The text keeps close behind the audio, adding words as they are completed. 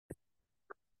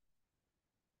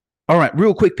All right,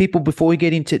 real quick, people, before we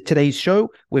get into today's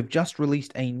show, we've just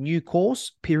released a new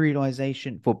course,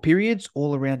 Periodization for Periods,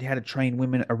 all around how to train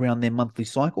women around their monthly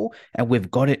cycle, and we've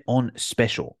got it on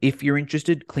special. If you're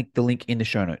interested, click the link in the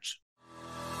show notes.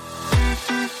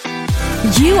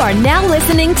 You are now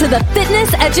listening to the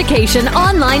Fitness Education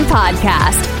Online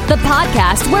Podcast, the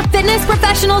podcast where fitness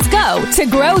professionals go to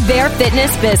grow their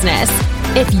fitness business.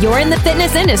 If you're in the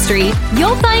fitness industry,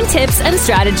 you'll find tips and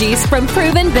strategies from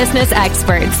proven business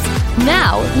experts.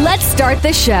 Now, let's start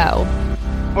the show.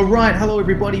 All right. Hello,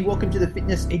 everybody. Welcome to the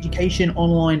Fitness Education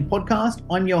Online Podcast.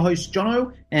 I'm your host,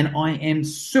 Jono, and I am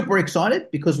super excited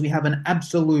because we have an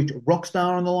absolute rock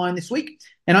star on the line this week.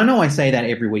 And I know I say that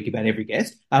every week about every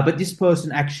guest, but this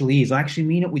person actually is. I actually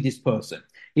mean it with this person.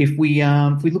 If we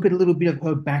look at a little bit of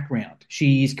her background,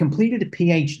 she's completed a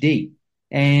PhD.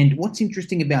 And what's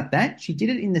interesting about that, she did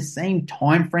it in the same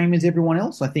time frame as everyone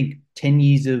else. I think 10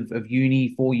 years of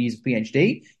uni, 4 years of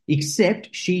PhD,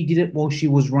 except she did it while she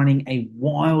was running a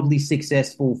wildly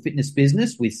successful fitness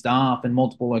business with staff and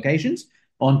multiple locations.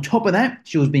 On top of that,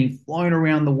 she was being flown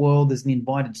around the world as an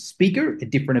invited speaker at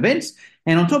different events.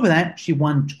 And on top of that, she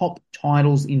won top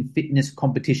titles in fitness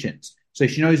competitions. So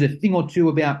she knows a thing or two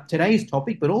about today's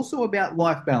topic, but also about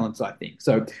life balance, I think.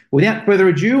 So without further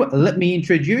ado, let me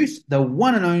introduce the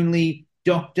one and only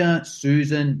Dr.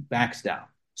 Suzan Baxter.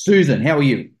 Suzan, how are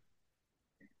you?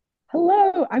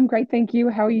 Hello, I'm great. Thank you.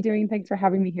 How are you doing? Thanks for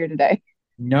having me here today.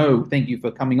 No, thank you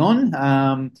for coming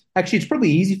on. Actually, it's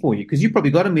probably easy for you because you've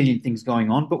probably got a million things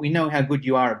going on, but we know how good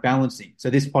you are at balancing. So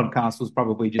this podcast was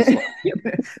probably just like,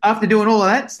 after doing all of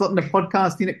that, slotting a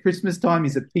podcast in at Christmas time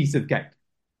is a piece of cake.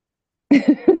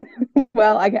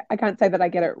 Well, I can't say that I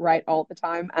get it right all the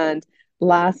time. And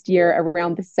last year,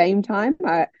 around the same time,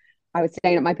 I was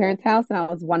staying at my parents' house, and I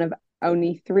was one of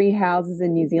only 3 houses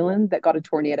in New Zealand that got a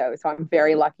tornado. So I'm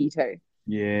very lucky too.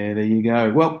 Yeah, there you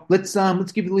go. Well, let's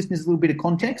give the listeners a little bit of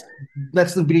context.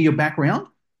 Let's a little bit of your background.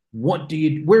 Where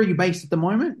are you based at the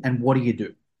moment, and what do you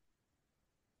do?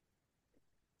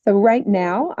 So right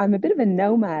now, I'm a bit of a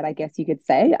nomad, I guess you could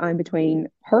say. I'm between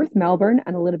Perth, Melbourne,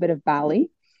 and a little bit of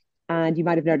Bali. And you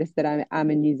might have noticed that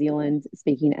I'm in New Zealand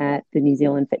speaking at the New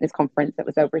Zealand Fitness Conference that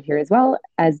was over here, as well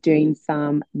as doing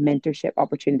some mentorship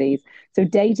opportunities. So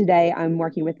day to day, I'm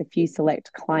working with a few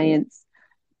select clients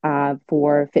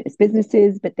for fitness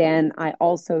businesses, but then I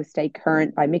also stay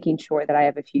current by making sure that I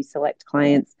have a few select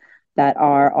clients that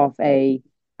are of a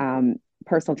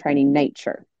personal training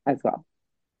nature as well.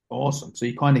 Awesome. So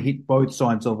you kind of hit both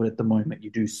sides of it at the moment.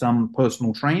 You do some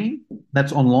personal training.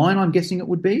 That's online, I'm guessing it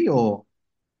would be, or?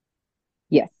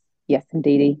 Yes, yes,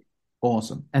 indeedy.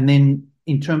 Awesome. And then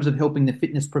in terms of helping the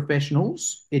fitness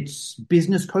professionals, it's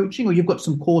business coaching, or you've got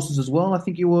some courses as well, I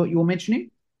think you were mentioning?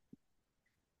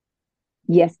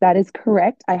 Yes, that is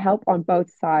correct. I help on both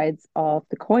sides of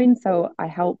the coin. So I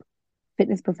help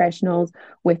fitness professionals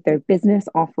with their business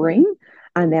offering.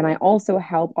 And then I also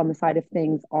help on the side of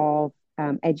things of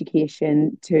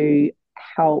education to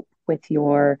help with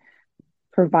your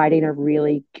providing a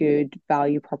really good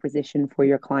value proposition for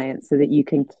your clients so that you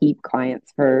can keep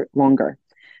clients for longer.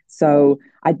 So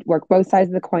I work both sides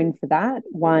of the coin for that.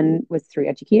 One was through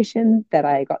education that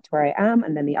I got to where I am.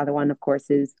 And then the other one, of course,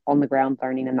 is on the ground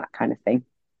learning and that kind of thing.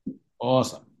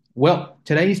 Awesome. Well,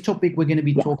 today's topic, we're going to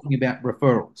be talking about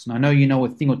referrals. And I know you know a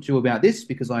thing or two about this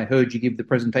because I heard you give the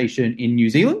presentation in New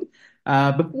Zealand.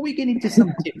 Before we get into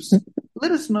some tips,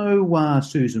 let us know,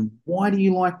 Suzan, why do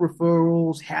you like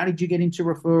referrals? How did you get into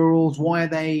referrals? Why are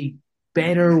they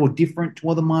better or different to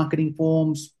other marketing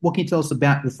forms? What can you tell us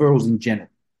about referrals in general?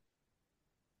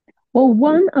 Well,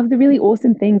 one of the really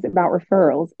awesome things about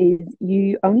referrals is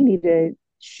you only need a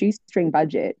shoestring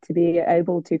budget to be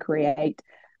able to create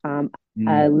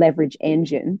a leverage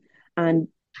engine and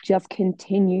just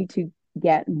continue to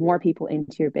get more people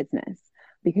into your business.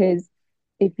 Because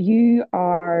if you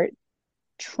are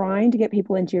trying to get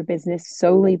people into your business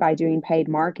solely by doing paid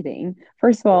marketing,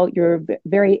 first of all, you're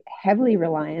very heavily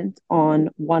reliant on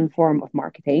one form of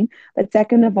marketing. But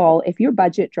second of all, if your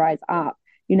budget dries up,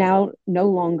 you now no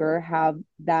longer have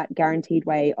that guaranteed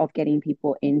way of getting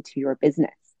people into your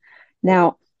business.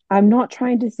 Now, I'm not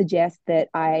trying to suggest that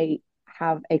I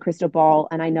have a crystal ball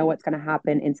and I know what's going to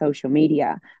happen in social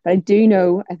media, but I do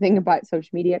know a thing about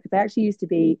social media because I actually used to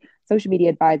be social media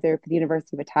advisor for the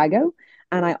University of Otago.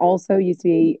 And I also used to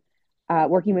be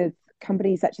working with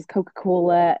companies such as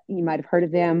Coca-Cola, you might have heard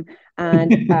of them,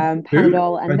 and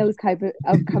Panadol and those type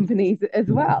of companies as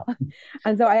well.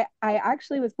 And so I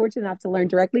actually was fortunate enough to learn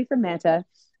directly from Meta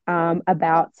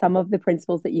about some of the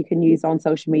principles that you can use on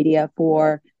social media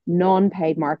for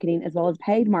non-paid marketing as well as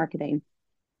paid marketing.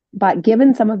 But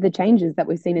given some of the changes that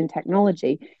we've seen in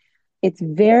technology, it's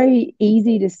very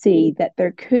easy to see that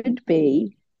there could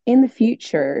be in the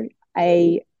future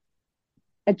a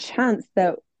chance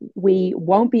that we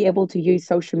won't be able to use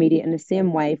social media in the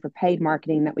same way for paid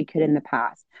marketing that we could in the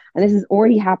past. And this is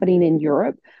already happening in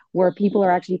Europe, where people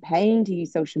are actually paying to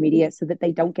use social media so that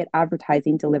they don't get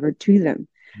advertising delivered to them.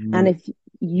 And if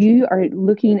you are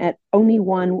looking at only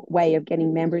one way of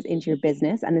getting members into your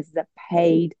business, and this is a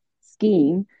paid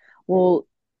scheme, well,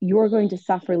 you're going to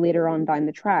suffer later on down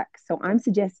the track. So I'm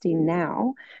suggesting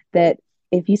now that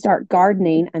if you start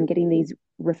gardening and getting these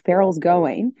referrals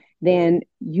going, then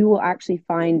you will actually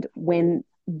find when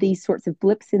these sorts of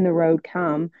blips in the road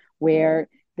come where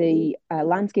the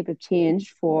landscape have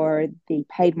changed for the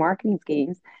paid marketing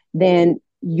schemes, then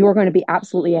you're going to be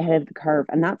absolutely ahead of the curve.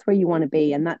 And that's where you want to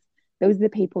be. And those are the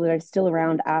people that are still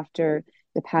around after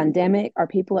the pandemic, are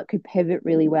people that could pivot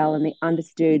really well and they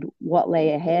understood what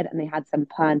lay ahead and they had some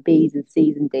plan Bs and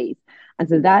Cs and Ds. And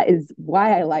so that is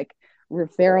why I like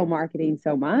referral marketing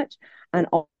so much, and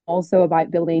also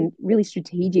about building really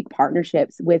strategic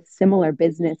partnerships with similar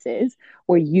businesses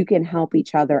where you can help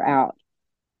each other out.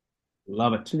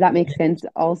 Love it. Does that make sense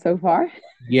all so far?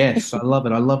 Yes, I love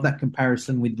it. I love that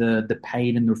comparison with the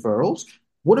paid and referrals.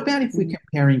 What about if we're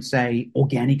comparing, say,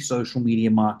 organic social media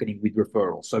marketing with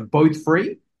referrals? So both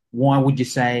free. Why would you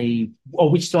say, or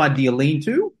which side do you lean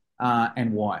to,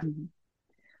 and why?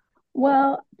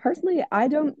 Well, personally, I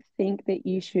don't think that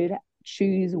you should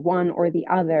choose one or the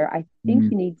other. I think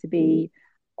you need to be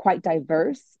quite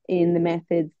diverse in the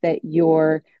methods that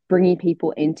you're bringing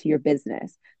people into your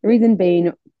business. The reason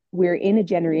being, we're in a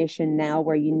generation now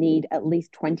where you need at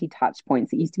least 20 touch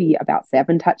points. It used to be about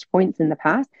 7 touch points in the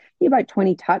past. You need about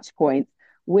 20 touch points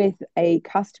with a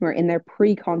customer in their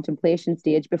pre-contemplation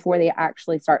stage before they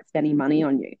actually start spending money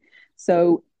on you.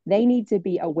 So they need to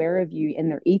be aware of you in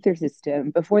their ether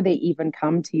system before they even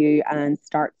come to you and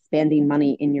start spending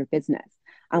money in your business.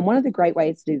 And one of the great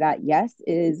ways to do that, yes,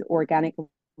 is organic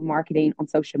marketing on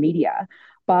social media.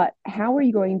 But how are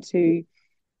you going to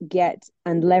get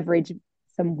and leverage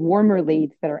some warmer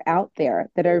leads that are out there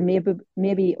that are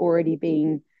maybe already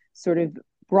being sort of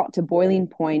brought to boiling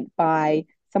point by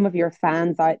some of your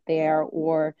fans out there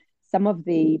or some of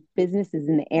the businesses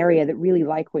in the area that really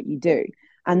like what you do?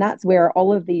 And that's where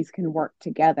all of these can work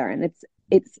together. And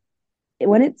it's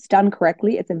when it's done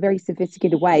correctly, it's a very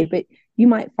sophisticated way, but you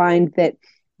might find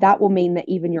that will mean that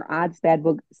even your ad spend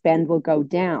will go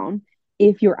down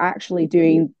if you're actually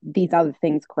doing these other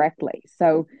things correctly.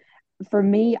 So for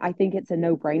me, I think it's a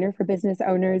no-brainer for business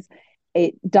owners.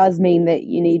 It does mean that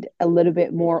you need a little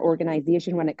bit more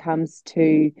organization when it comes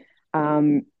to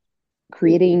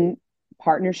creating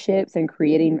partnerships and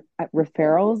creating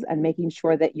referrals and making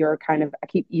sure that you're kind of, I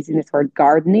keep using this word,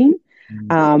 gardening,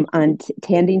 and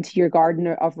tending to your garden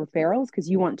of referrals, because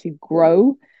you want to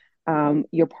grow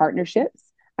your partnerships.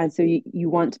 And so you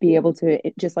want to be able to,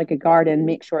 just like a garden,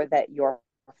 make sure that you're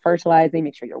fertilizing,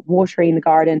 make sure you're watering the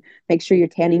garden, make sure you're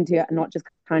tending to it and not just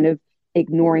kind of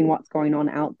ignoring what's going on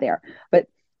out there. But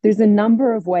there's a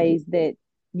number of ways that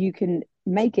you can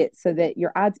make it so that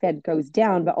your ad spend goes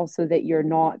down, but also that you're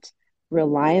not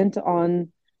reliant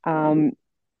on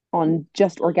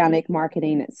just organic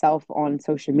marketing itself on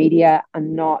social media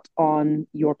and not on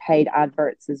your paid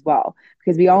adverts as well.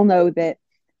 Because we all know that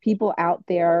people out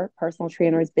there, personal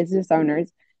trainers, business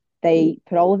owners, they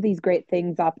put all of these great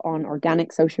things up on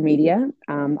organic social media,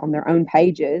 on their own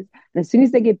pages. And as soon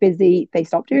as they get busy, they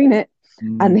stop doing it.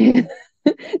 And then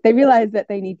they realize that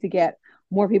they need to get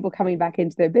more people coming back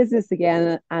into their business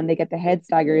again. And they get the head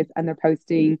staggers and they're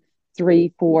posting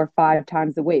 3, 4, 5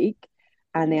 times a week.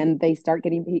 And then it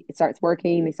starts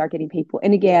working, they start getting people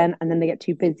in again, and then they get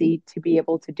too busy to be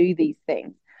able to do these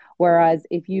things. Whereas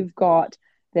if you've got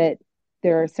that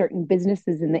there are certain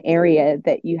businesses in the area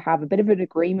that you have a bit of an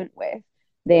agreement with,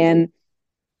 then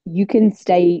you can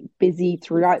stay busy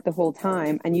throughout the whole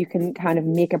time and you can kind of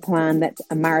make a plan that's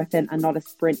a marathon and not a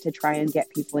sprint to try and get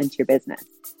people into your business.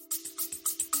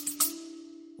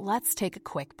 Let's take a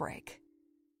quick break.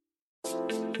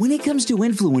 When it comes to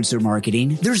influencer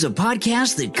marketing, there's a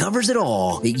podcast that covers it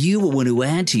all that you will want to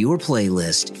add to your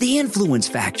playlist. The Influence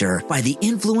Factor by the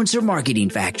Influencer Marketing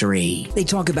Factory. They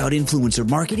talk about influencer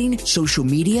marketing, social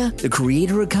media, the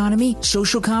creator economy,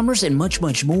 social commerce, and much,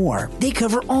 much more. They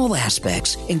cover all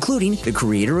aspects, including the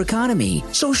creator economy,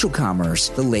 social commerce,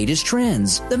 the latest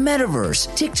trends, the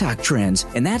metaverse, TikTok trends,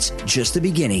 and that's just the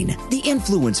beginning. The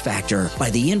Influence Factor by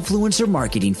the Influencer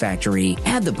Marketing Factory.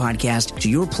 Add the podcast to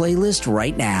your playlist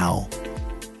right now.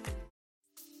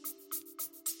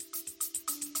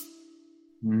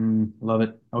 Love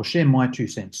it. I'll share my 2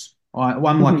 cents. I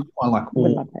like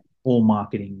all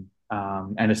marketing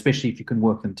and especially if you can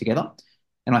work them together.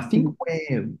 And I think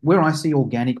where I see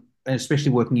organic,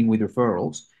 especially working in with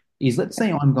referrals, is let's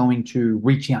say I'm going to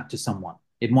reach out to someone.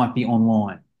 It might be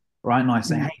online, right? And I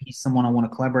say, hey, here's someone I want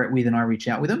to collaborate with, and I reach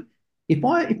out with them. If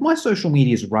my social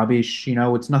media is rubbish,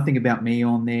 it's nothing about me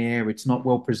on there, it's not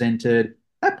well presented,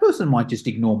 that person might just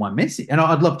ignore my message. And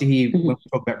I'd love to hear when we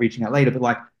talk about reaching out later, but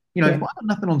like, if I have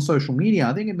nothing on social media,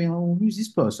 I think it'd be like, well, who's this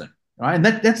person? Right. And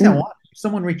that's how if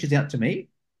someone reaches out to me,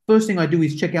 first thing I do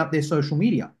is check out their social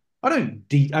media. I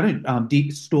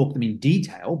don't stalk them in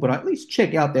detail, but I at least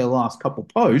check out their last couple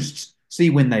posts,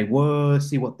 see when they were,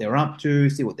 see what they're up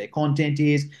to, see what their content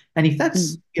is. And if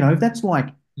that's like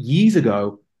years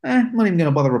ago, I'm not even going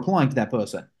to bother replying to that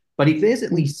person. But if there's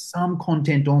at least some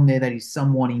content on there that is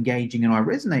somewhat engaging and I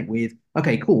resonate with,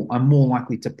 okay, cool. I'm more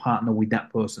likely to partner with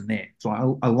that person there.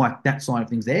 So I like that side of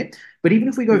things there. But even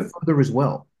if we go further as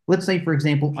well, let's say, for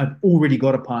example, I've already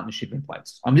got a partnership in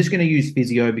place. I'm just going to use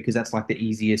physio because that's like the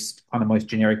easiest, kind of most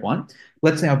generic one.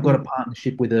 Let's say I've got a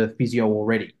partnership with a physio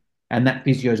already, and that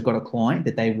physio's got a client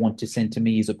that they want to send to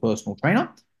me as a personal trainer.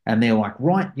 And they're like,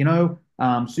 right,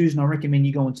 Susan, I recommend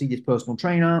you go and see this personal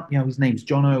trainer. His name's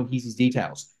Jono. Here's his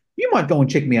details. You might go and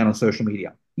check me out on social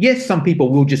media. Yes, some people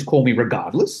will just call me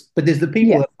regardless, but there's the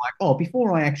people that are like, oh,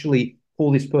 before I actually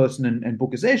call this person and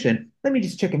book a session, let me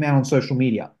just check them out on social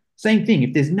media. Same thing.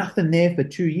 If there's nothing there for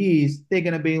 2 years, they're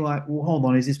going to be like, well, hold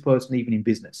on, is this person even in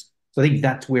business? So I think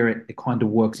that's where it kind of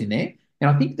works in there. And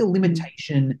I think the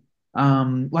limitation,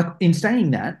 like in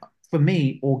saying that, for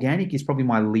me, organic is probably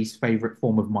my least favorite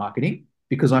form of marketing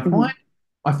because I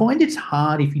find it's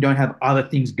hard if you don't have other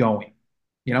things going.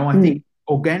 I think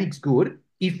organic's good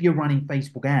if you're running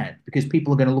Facebook ads because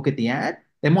people are going to look at the ad.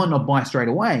 They might not buy straight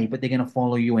away, but they're going to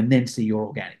follow you and then see your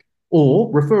organic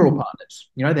or referral partners.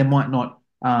 They might not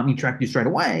interact with you straight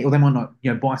away, or they might not,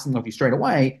 buy something off you straight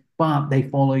away, but they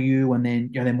follow you and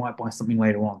then, they might buy something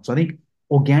later on. So I think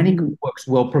organic works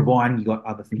well, providing you got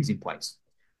other things in place.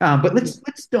 But let's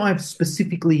dive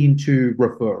specifically into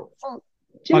referrals.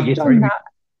 Well,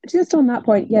 just on that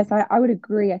point, yes, I would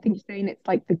agree. I think you're saying it's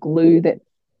like the glue that's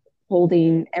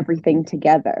holding everything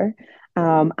together.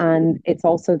 And it's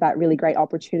also that really great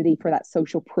opportunity for that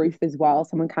social proof as well.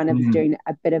 Someone kind of is doing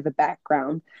a bit of a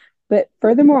background. But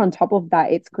furthermore, on top of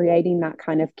that, it's creating that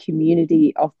kind of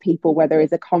community of people where there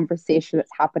is a conversation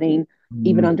that's happening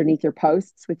even underneath your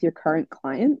posts with your current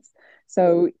clients.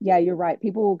 So yeah, you're right.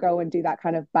 People will go and do that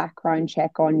kind of background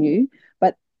check on you,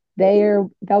 but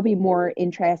they'll be more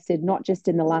interested not just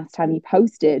in the last time you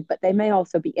posted, but they may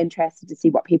also be interested to see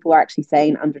what people are actually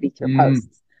saying underneath your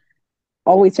posts.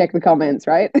 Always check the comments,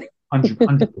 right?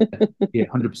 100%. Yeah,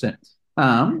 100%.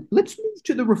 Let's move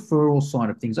to the referral side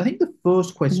of things. I think the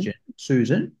first question,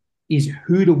 Susan, is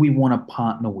who do we want to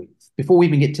partner with? Before we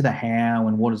even get to the how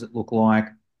and what does it look like,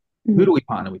 who do we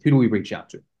partner with? Who do we reach out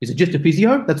to? Is it just a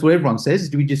physio? That's what everyone says.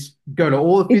 Do we just go to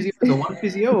all the physios or one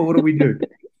physio, or what do we do?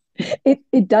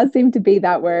 It does seem to be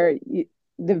that where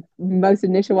the most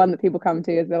initial one that people come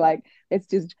to is they're like, let's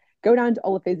just go down to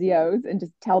all the physios and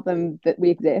just tell them that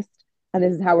we exist and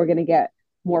this is how we're going to get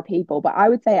more people. But I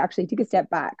would say actually take a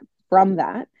step back from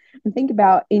that and think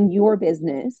about in your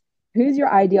business, who's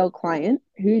your ideal client?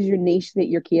 Who's your niche that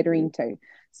you're catering to?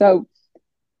 So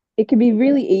it can be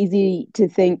really easy to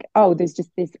think, oh, there's just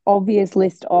this obvious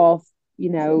list of,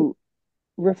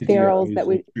 referrals that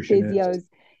we physios.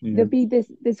 There'll be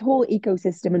this whole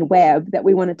ecosystem and web that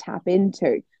we want to tap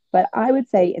into. But I would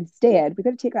say instead, we've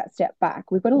got to take that step back.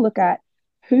 We've got to look at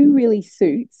who really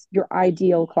suits your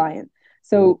ideal client.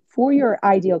 So for your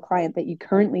ideal client that you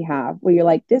currently have, where you're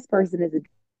like, this person is a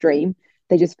dream,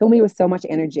 they just fill me with so much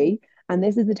energy, and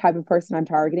this is the type of person I'm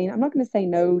targeting. I'm not going to say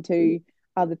no to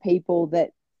other people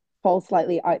that fall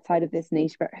slightly outside of this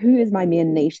niche, but who is my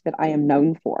main niche that I am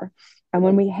known for? And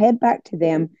when we head back to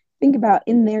them, think about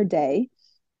in their day,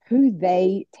 who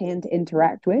they tend to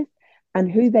interact with and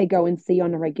who they go and see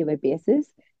on a regular basis.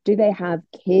 Do they have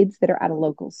kids that are at a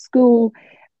local school?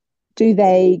 Do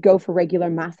they go for regular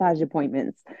massage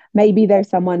appointments? Maybe there's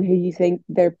someone who you think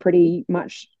they're pretty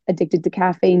much addicted to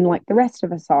caffeine like the rest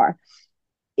of us are.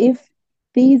 If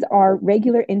these are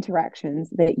regular interactions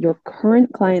that your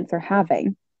current clients are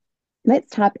having, let's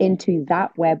tap into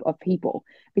that web of people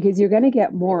because you're going to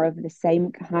get more of the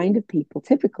same kind of people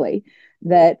typically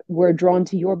that were drawn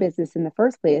to your business in the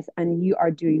first place and you are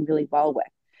doing really well with.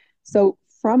 So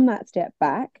from that step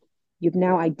back, you've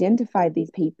now identified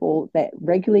these people that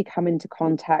regularly come into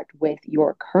contact with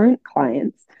your current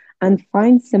clients and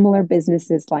find similar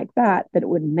businesses like that it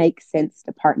would make sense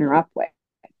to partner up with.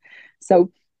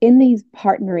 So in these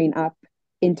partnering up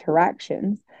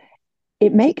interactions,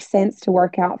 it makes sense to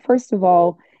work out, first of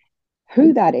all,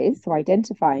 who that is, so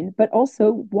identifying, but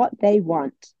also what they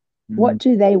want. What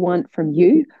do they want from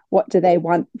you? What do they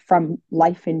want from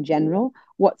life in general?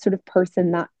 What sort of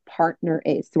person that partner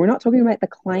is. So we're not talking about the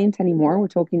client anymore. We're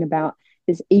talking about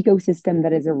this ecosystem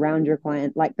that is around your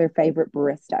client, like their favorite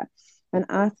barista. And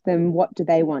ask them, what do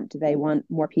they want? Do they want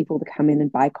more people to come in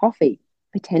and buy coffee?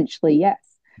 Potentially, yes.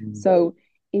 So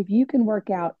if you can work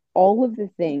out all of the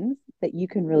things that you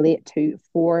can relate to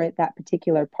for that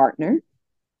particular partner,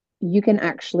 you can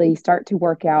actually start to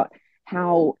work out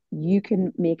how you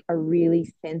can make a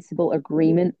really sensible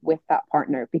agreement with that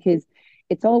partner, because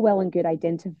it's all well and good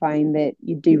identifying that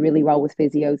you do really well with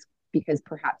physios because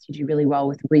perhaps you do really well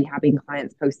with rehabbing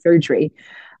clients post surgery.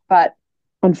 But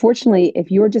unfortunately,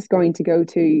 if you're just going to go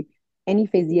to any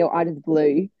physio out of the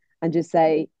blue and just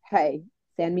say, hey,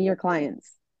 send me your clients,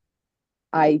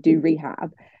 I do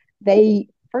rehab, they,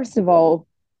 first of all,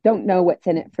 don't know what's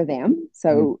in it for them.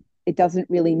 So it doesn't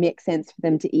really make sense for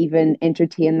them to even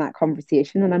entertain that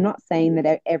conversation. And I'm not saying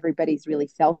that everybody's really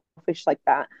selfish like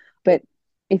that, but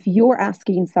if you're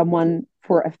asking someone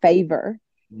for a favor,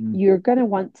 you're going to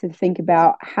want to think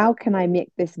about, how can I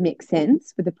make this make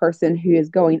sense for the person who is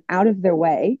going out of their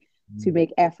way to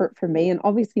make effort for me and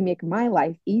obviously make my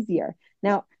life easier.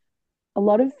 Now, a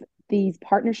lot of these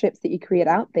partnerships that you create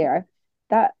out there,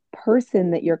 that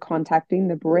person that you're contacting,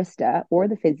 the barista or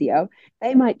the physio,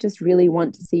 they might just really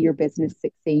want to see your business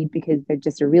succeed because they're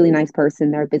just a really nice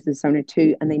person. They're a business owner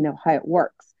too, and they know how it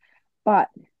works. But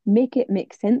make it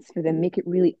make sense for them, make it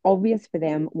really obvious for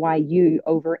them why you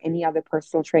over any other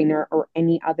personal trainer or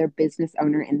any other business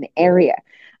owner in the area.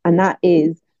 And that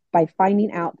is by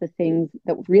finding out the things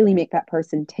that really make that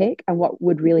person tick and what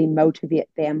would really motivate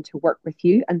them to work with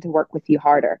you and to work with you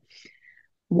harder.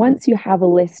 Once you have a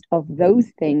list of those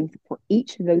things for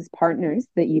each of those partners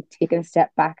that you've taken a step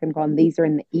back and gone, these are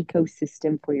in the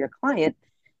ecosystem for your client,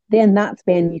 then that's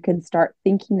when you can start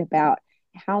thinking about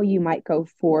how you might go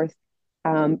forth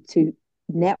to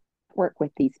network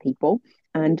with these people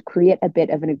and create a bit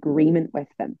of an agreement with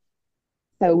them.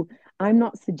 So I'm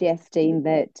not suggesting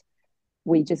that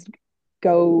we just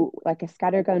go like a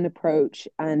scattergun approach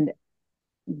and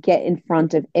get in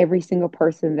front of every single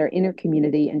person in their inner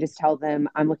community and just tell them,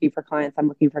 I'm looking for clients, I'm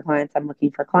looking for clients, I'm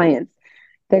looking for clients.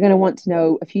 They're going to want to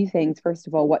know a few things. First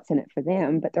of all, what's in it for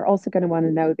them, but they're also going to want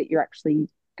to know that you're actually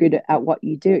good at what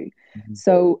you do.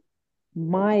 So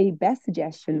my best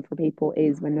suggestion for people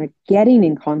is when they're getting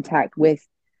in contact with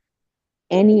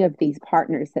any of these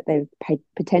partners that they've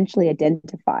potentially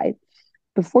identified,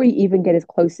 before you even get as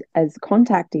close as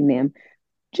contacting them,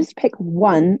 just pick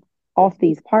one of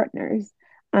these partners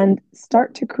and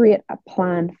start to create a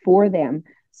plan for them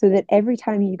so that every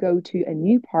time you go to a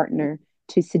new partner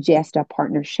to suggest a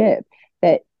partnership,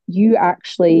 that you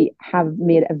actually have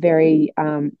made a very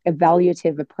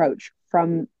evaluative approach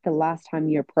from the last time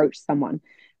you approached someone,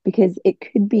 because it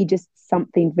could be just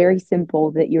something very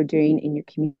simple that you're doing in your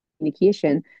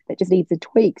communication that just needs a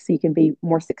tweak so you can be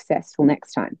more successful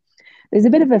next time. There's a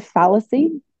bit of a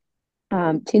fallacy,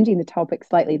 changing the topic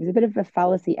slightly, there's a bit of a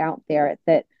fallacy out there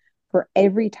that for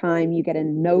every time you get a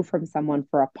no from someone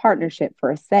for a partnership, for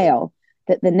a sale,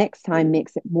 that the next time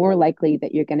makes it more likely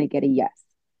that you're going to get a yes.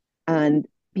 And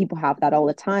people have that all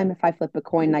the time. If I flip a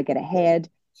coin and I get a head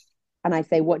and I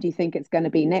say, what do you think it's going to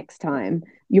be next time?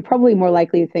 You're probably more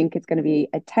likely to think it's going to be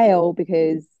a tail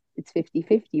because it's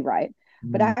 50-50, right?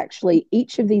 But actually,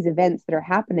 each of these events that are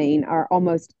happening are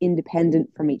almost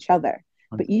independent from each other.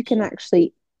 But you can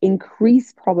actually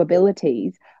increase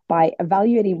probabilities by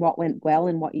evaluating what went well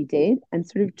and what you did and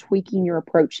sort of tweaking your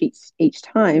approach each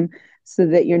time so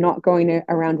that you're not going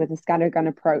around with a scattergun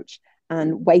approach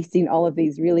and wasting all of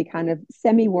these really kind of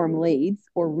semi-warm leads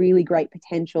or really great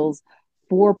potentials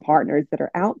for partners that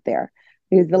are out there.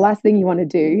 Because the last thing you want to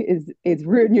do is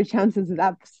ruin your chances with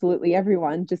absolutely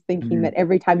everyone, just thinking that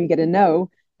every time you get a no,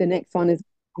 the next one is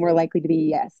more likely to be a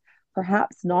yes.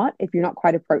 Perhaps not if you're not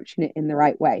quite approaching it in the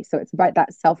right way. So it's about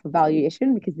that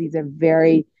self-evaluation, because these are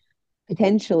very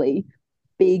potentially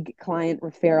big client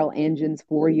referral engines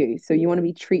for you. So you want to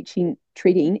be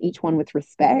treating each one with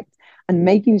respect and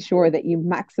making sure that you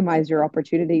maximize your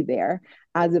opportunity there,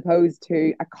 as opposed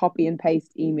to a copy and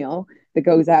paste email that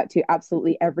goes out to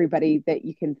absolutely everybody that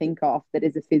you can think of that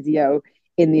is a physio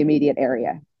in the immediate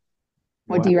area.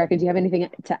 What do you reckon? Do you have anything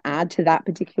to add to that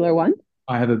particular one?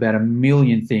 I have about a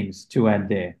million things to add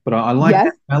there, but I like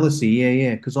that fallacy.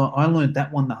 Yeah, because I learned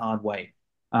that one the hard way.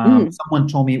 Mm. Someone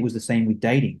told me it was the same with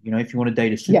dating. If you want to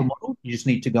date a Yeah. supermodel, you just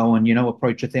need to go and,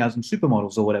 approach 1,000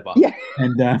 supermodels or whatever. Yeah.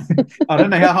 And I don't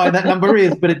know how high that number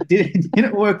is, but it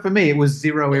didn't work for me. It was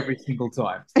zero every single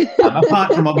time.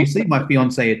 Apart from obviously my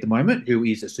fiance at the moment, who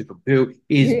is better than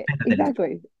his.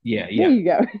 Exactly. Yeah, There yeah. you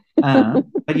go.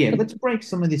 But yeah, let's break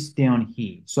some of this down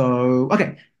here. So,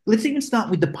 okay, let's even start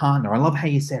with the partner. I love how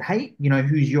you said, hey,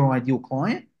 who's your ideal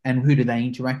client and who do they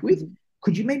interact with? Mhm.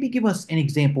 Could you maybe give us an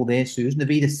example there, Susan, of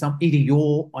either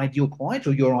your ideal client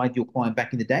or your ideal client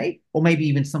back in the day, or maybe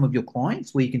even some of your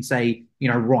clients where you can say,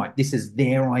 right, this is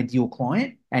their ideal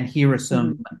client, and here are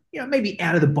some, Mhm. maybe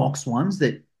out of the box ones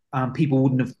that people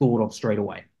wouldn't have thought of straight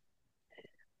away.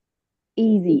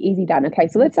 Easy done. Okay,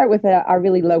 so let's start with a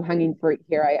really low hanging fruit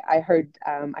here. I heard,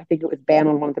 I think it was Ben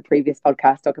on one of the previous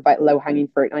podcasts talk about low hanging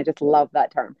fruit, and I just love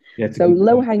that term. Yeah, it's a So good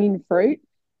low point. hanging fruit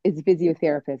is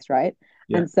physiotherapist, right?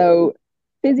 Yeah. And so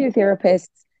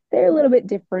physiotherapists, they're a little bit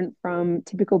different from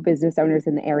typical business owners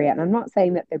in the area. And I'm not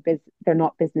saying that they're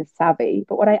not business savvy,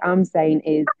 but what I am saying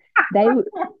is they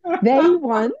they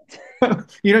want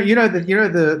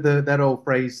that old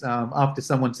phrase after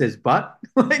someone says but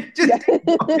like just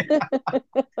yeah.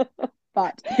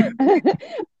 But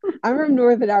I'm from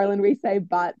Northern Ireland. We say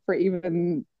but for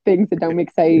even things that don't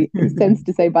make sense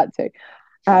to say but to.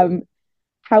 Um,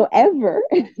 However,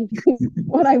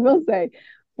 what I will say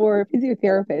for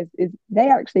physiotherapists is they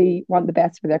actually want the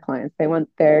best for their clients. They want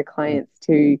their clients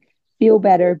to feel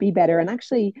better, be better. And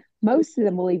actually, most of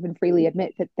them will even freely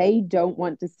admit that they don't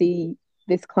want to see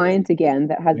this client again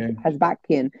that has, yeah. has back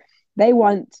pain. They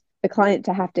want the client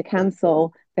to have to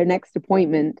cancel their next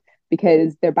appointment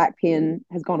because their back pain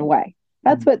has gone away.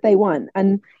 That's what they want.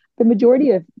 And the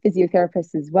majority of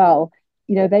physiotherapists as well,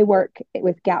 they work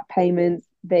with gap payments.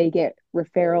 They get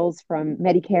referrals from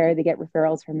Medicare, they get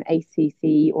referrals from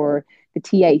ACC or the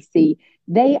TAC.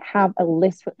 They have a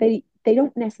list. They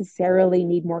don't necessarily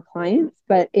need more clients,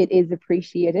 but it is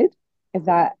appreciated if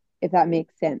that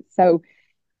makes sense. So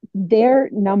their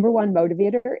number one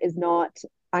motivator is not,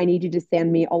 I need you to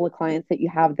send me all the clients that you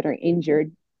have that are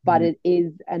injured, but it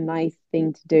is a nice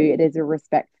thing to do. It is a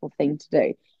respectful thing to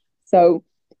do. So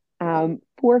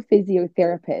for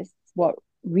physiotherapists, what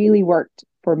really worked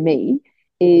for me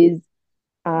is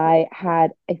I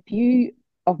had a few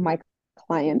of my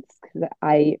clients, because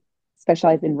I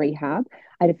specialize in rehab.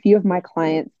 I had a few of my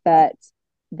clients that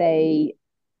they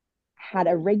had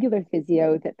a regular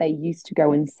physio that they used to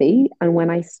go and see. And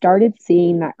when I started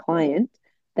seeing that client,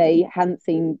 they hadn't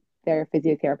seen their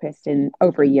physiotherapist in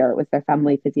over a year. It was their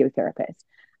family physiotherapist.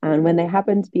 And when they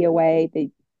happened to be away, they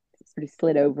sort of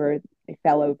slid over, they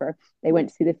fell over. They went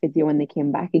to see the physio when they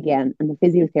came back again. And the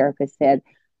physiotherapist said,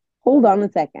 hold on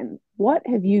a second. What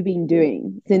have you been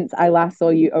doing since I last saw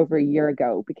you over a year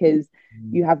ago? Because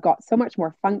you have got so much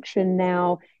more function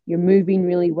now. You're moving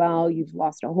really well. You've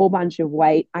lost a whole bunch of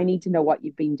weight. I need to know what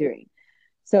you've been doing.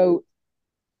 So,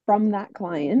 from that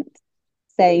client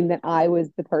saying that I was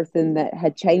the person that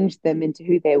had changed them into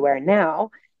who they were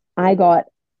now, I got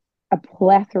a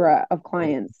plethora of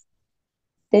clients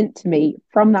sent to me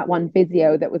from that one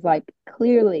physio that was like,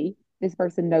 clearly, this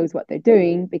person knows what they're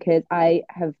doing because I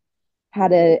have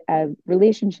had a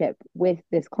relationship with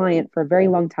this client for a very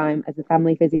long time as a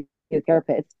family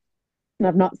physiotherapist, and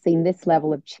I've not seen this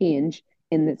level of change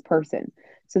in this person.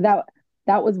 So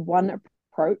that was one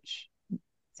approach.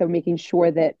 So making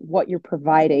sure that what you're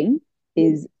providing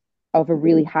is of a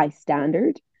really high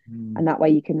standard, and that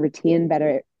way you can retain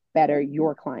better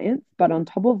your clients. But on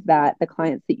top of that, the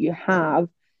clients that you have,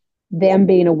 them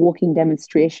being a walking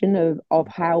demonstration of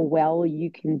how well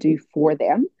you can do for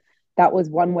them. That was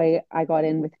one way I got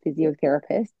in with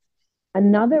physiotherapists.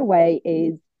 Another way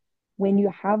is when you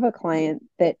have a client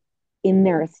that in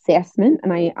their assessment,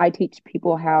 and I teach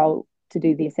people how to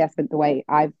do the assessment the way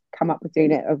I've come up with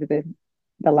doing it over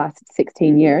the last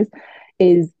 16 years,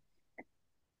 is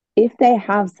if they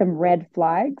have some red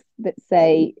flags that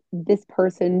say this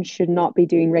person should not be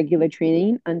doing regular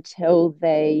training until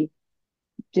they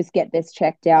just get this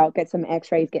checked out, get some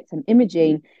x-rays, get some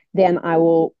imaging, then I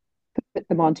will put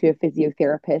them onto a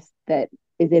physiotherapist that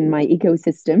is in my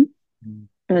ecosystem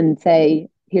and say,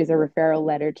 here's a referral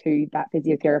letter to that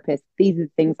physiotherapist. These are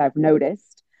the things I've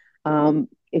noticed.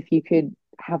 If you could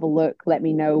have a look, let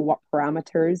me know what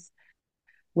parameters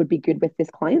would be good with this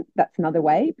client. That's another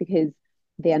way, because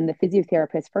then the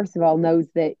physiotherapist, first of all, knows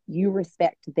that you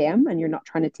respect them and you're not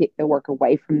trying to take the work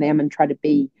away from them and try to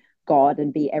be God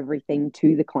and be everything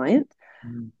to the client.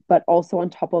 But also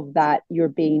on top of that, you're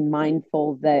being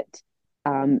mindful that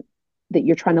that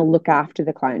you're trying to look after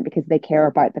the client because they care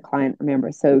about the client,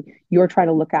 remember. So you're trying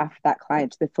to look after that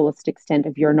client to the fullest extent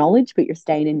of your knowledge, but you're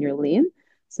staying in your lane.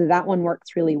 So that one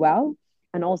works really well.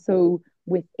 And also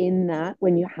within that,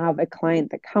 when you have a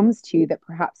client that comes to you that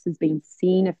perhaps has been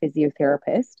seeing a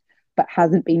physiotherapist, but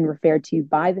hasn't been referred to you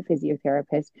by the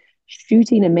physiotherapist,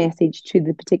 shooting a message to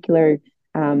the particular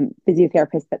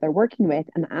physiotherapist that they're working with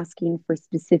and asking for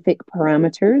specific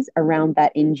parameters around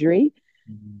that injury,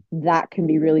 that can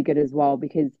be really good as well,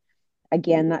 because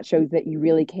again, that shows that you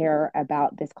really care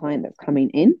about this client that's coming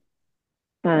in.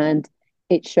 And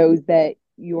it shows that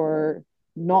you're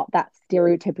not that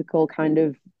stereotypical kind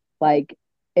of like,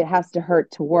 it has to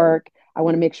hurt to work. I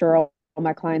want to make sure all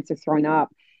my clients are throwing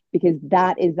up, because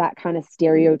that is that kind of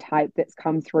stereotype that's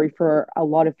come through for a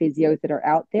lot of physios that are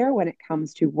out there when it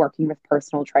comes to working with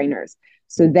personal trainers.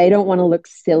 So they don't want to look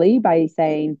silly by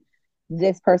saying,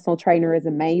 this personal trainer is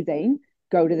amazing,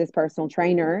 go to this personal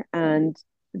trainer. And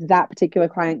that particular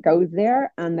client goes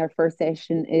there and their first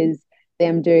session is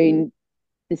them doing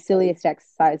the silliest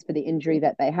exercise for the injury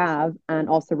that they have, and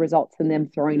also results in them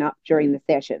throwing up during the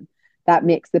session. That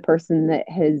makes the person that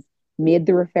has made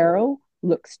the referral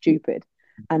look stupid,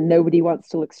 and nobody wants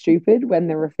to look stupid when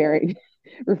they're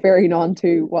referring on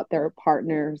to what their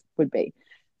partners would be.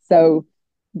 So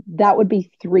that would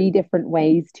be 3 different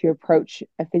ways to approach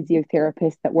a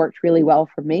physiotherapist that worked really well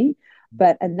for me.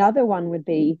 But another one would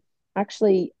be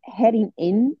actually heading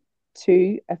in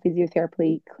to a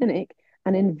physiotherapy clinic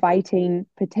and inviting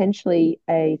potentially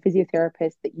a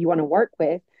physiotherapist that you want to work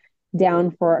with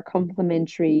down for a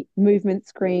complimentary movement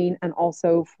screen, and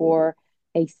also for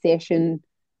a session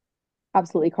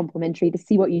absolutely complimentary to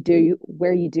see what you do,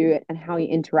 where you do it, and how you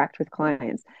interact with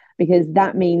clients. Because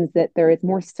that means that there is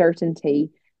more certainty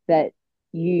that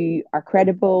you are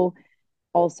credible,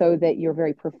 also that you're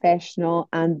very professional,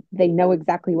 and they know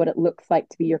exactly what it looks like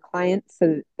to be your client, so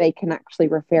that they can actually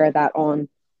refer that on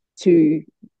to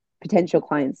potential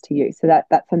clients to you. So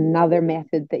that's another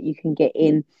method that you can get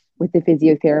in with the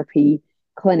physiotherapy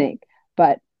clinic.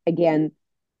 But again,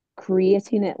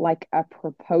 creating it like a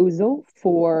proposal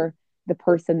for the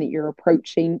person that you're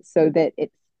approaching, so that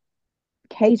it's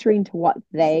catering to what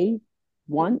they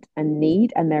want and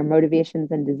need and their motivations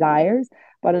and desires.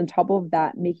 But on top of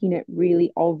that, making it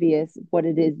really obvious what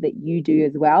it is that you do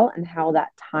as well, and how that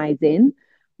ties in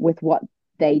with what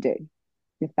they do,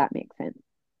 if that makes sense.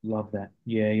 Love that.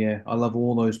 Yeah. I love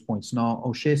all those points. Now,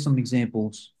 I'll share some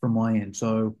examples from my end.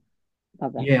 So,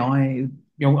 Love that. yeah, I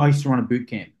used to run a boot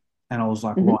camp, and I was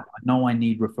like, right, I know I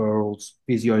need referrals.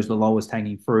 Physio is the lowest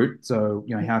hanging fruit. So,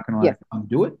 how can I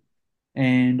do it?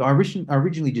 And I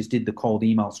originally just did the cold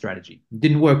email strategy. It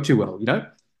didn't work too well,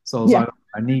 So I was like,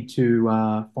 I need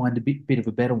to find a bit of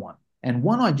a better one. And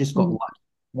one I just got lucky.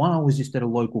 One I was just at a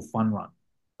local fun run,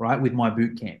 right, with my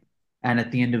boot camp. And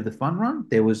at the end of the fun run,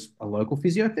 there was a local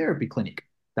physiotherapy clinic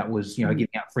that was, giving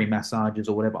out free massages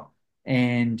or whatever.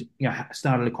 And,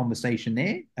 started a conversation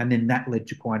there. And then that led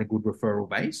to quite a good referral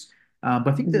base. But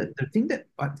I think the thing that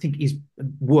I think is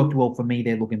worked well for me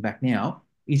there, looking back now,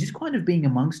 is just kind of being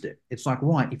amongst it. It's like,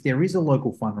 right, if there is a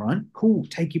local fun run, cool,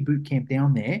 take your boot camp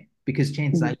down there, because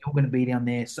chances are you're going to be down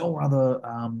there, so are other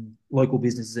local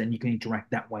businesses, and you can interact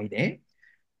that way there.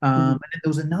 And then there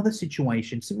was another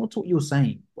situation similar to what you were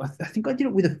saying. I think I did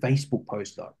it with a Facebook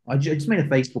post though. I just made a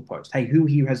Facebook post. Hey, who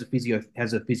here has a physio?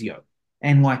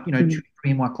 And like, 2,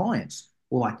 3 of my clients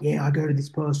were like, yeah, I go to this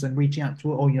person, reach out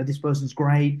to it, or this person's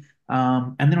great.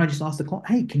 And then I just asked the client,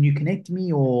 hey, can you connect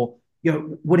me, or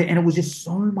what? And it was just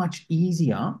so much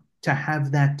easier to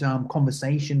have that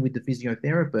conversation with the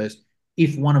physiotherapist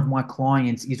if one of my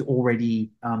clients is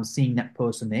already seeing that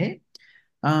person there.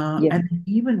 And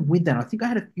even with that, I think I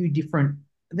had a few different.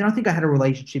 Then I think I had a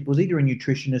relationship. It was either a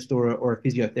nutritionist or a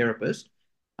physiotherapist.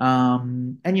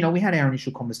 And we had our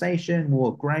initial conversation.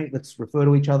 Well, great, let's refer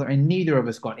to each other. And neither of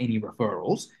us got any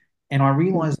referrals. And I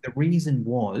realized the reason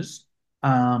was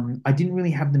I didn't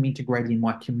really have them integrated in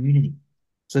my community.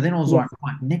 So then I was like,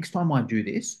 right, next time I do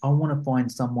this, I want to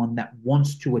find someone that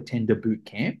wants to attend a boot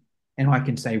camp, and I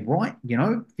can say, right,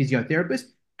 physiotherapist,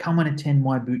 come and attend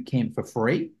my boot camp for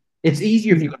free. It's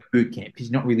easier if you've got a boot camp because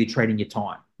you're not really trading your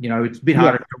time. It's a bit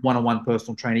harder for a one-on-one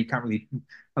personal trainer. You can't really,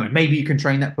 maybe you can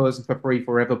train that person for free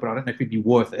forever, but I don't know if it'd be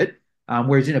worth it.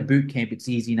 Whereas in a boot camp, it's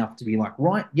easy enough to be like,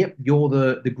 right, yep, you're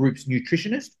the group's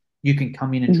nutritionist. You can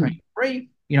come in and train for free.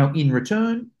 In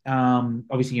return,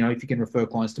 obviously, if you can refer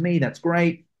clients to me, that's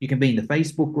great. You can be in the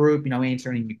Facebook group,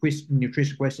 answering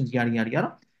nutrition questions, yada, yada,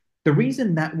 yada. The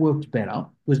reason that worked better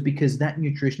was because that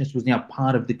nutritionist was now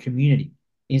part of the community.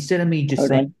 Instead of me just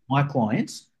saying to my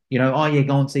clients, oh, yeah,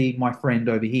 go and see my friend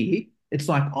over here. It's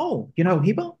like, oh,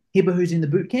 Hiba who's in the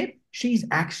boot camp, she's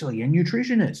actually a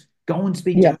nutritionist. Go and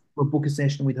speak to her or book a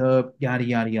session with her, yada,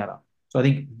 yada, yada. So I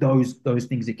think those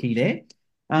things are key there.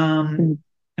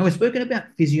 And we've spoken about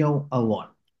physio a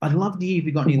lot. I'd love to hear if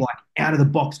you've got any like out of the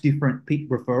box different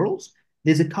referrals.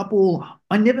 There's a couple.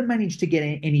 I never managed to get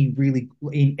any really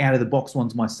out of the box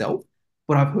ones myself,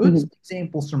 but I've heard Mhm. some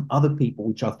examples from other people,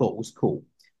 which I thought was cool.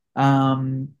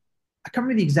 Um, I can't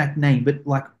remember the exact name, but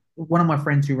like one of my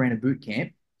friends who ran a boot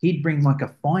camp, he'd bring like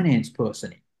a finance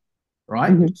person in,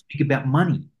 right? Mhm. Speak about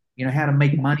money, how to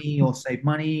make money or save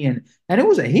money. And it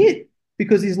was a hit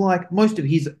because he's like most of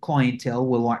his clientele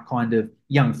were like kind of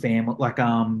young family, like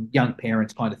young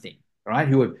parents kind of thing, right?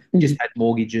 Who have just Mhm. had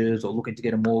mortgages or looking to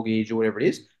get a mortgage or whatever it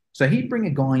is. So he'd bring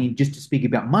a guy in just to speak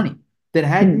about money that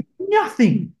had Mhm.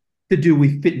 nothing to do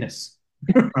with fitness,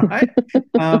 right?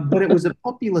 But it was a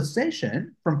popular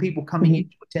session from people coming in Mhm.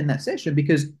 to attend that session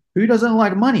because who doesn't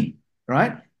like money,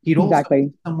 right? He'd also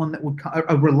Exactly. someone that would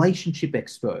a relationship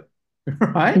expert,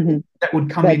 right? Mhm. That would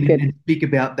come That's in good. and speak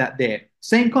about that there.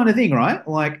 Same kind of thing, right?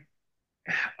 Like,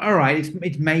 all right,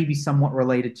 it's maybe somewhat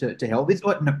related to health. It's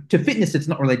no, to fitness, it's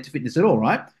not related to fitness at all,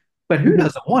 right? But who Mhm.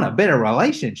 doesn't want a better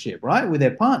relationship, right, with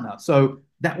their partner? So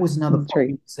that was another It's true.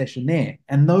 popular session there.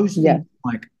 And those things Yeah.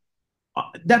 like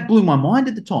that blew my mind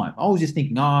at the time. I was just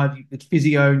thinking, oh, it's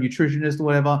physio, nutritionist, or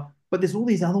whatever. But there's all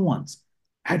these other ones.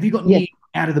 Have you got Yeah. any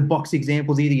out of the box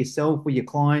examples, either yourself or your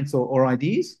clients or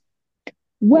ideas?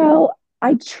 Well,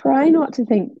 I try not to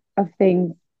think of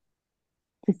things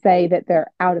to say that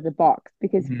they're out of the box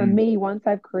because for Mm, me, once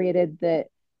I've created the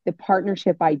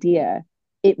partnership idea,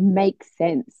 it makes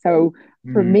sense. So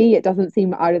for mm, me, it doesn't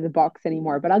seem out of the box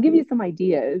anymore. But I'll give you some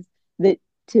ideas that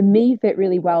to me fit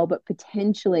really well, but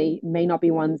potentially may not be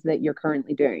ones that you're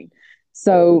currently doing.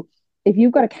 So if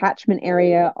you've got a catchment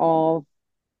area of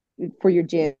for your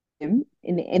gym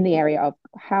in the area of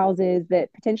houses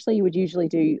that potentially you would usually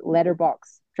do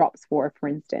letterbox drops for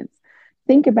instance,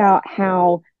 think about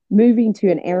how moving to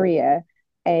an area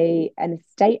an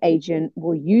estate agent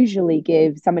will usually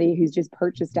give somebody who's just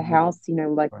purchased a mm, house,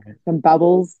 like right. some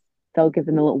bubbles. They'll give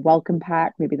them a little welcome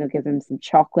pack. Maybe they'll give them some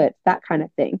chocolates, that kind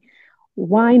of thing.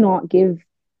 Why not give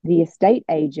the estate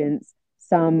agents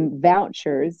some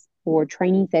vouchers for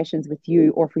training sessions with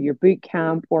you or for your boot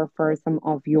camp or for some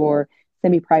of your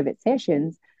semi-private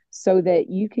sessions so that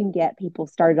you can get people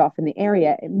started off in the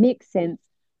area? It makes sense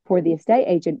for the estate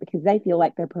agent because they feel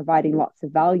like they're providing lots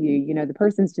of value. The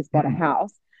person's just bought a Mm,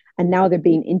 house and now they're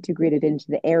being integrated into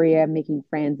the area, making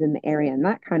friends in the area and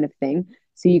that kind of thing.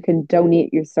 So you can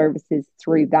donate your services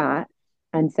through that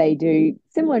and say do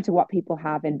similar to what people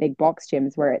have in big box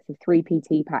gyms where it's a 3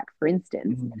 PT pack, for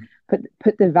instance. mm,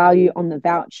 Put the value on the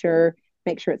voucher,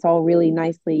 make sure it's all really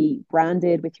nicely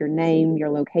branded with your name, your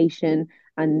location,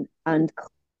 and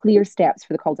clear steps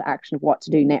for the call to action of what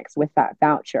to do next with that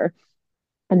voucher.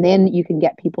 And then you can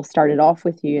get people started off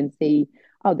with you and see,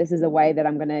 oh, this is a way that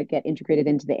I'm going to get integrated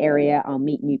into the area. I'll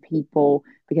meet new people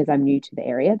because I'm new to the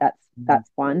area. mm,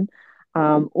 That's one.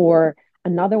 Or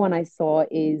another one I saw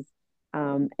is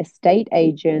estate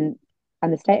agent,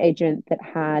 an estate agent that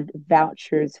had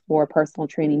vouchers for personal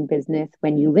training business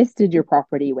when you listed your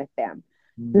property with them.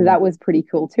 So mm, that was pretty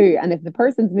cool too. And if the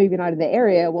person's moving out of the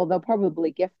area, well, they'll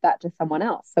probably gift that to someone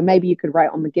else. So maybe you could write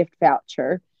on the gift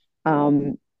voucher,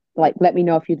 um, like, let me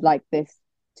know if you'd like this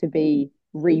to be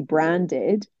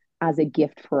rebranded as a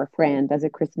gift for a friend, as a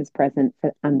Christmas present,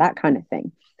 and that kind of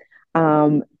thing.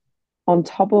 Um, on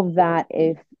top of that,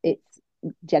 if it's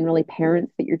generally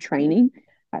parents that you're training,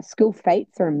 school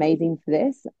fetes are amazing for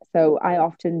this. So I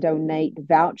often donate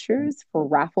vouchers for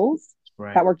raffles.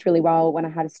 right. That worked really well when I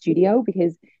had a studio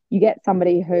because you get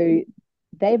somebody who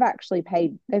they've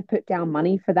put down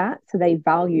money for that. So they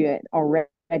value it already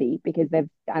because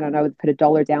I don't know, put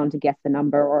 $1 down to guess the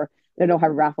number, or I don't know how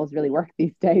raffles really work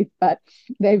these days, but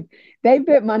they've they've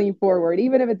put money forward,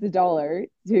 even if it's $1,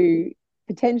 to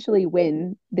potentially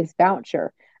win this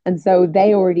voucher. And so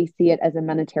they already see it as a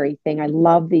monetary thing. I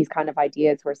love these kind of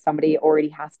ideas where somebody already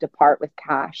has to part with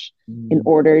cash in Mm,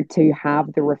 order to have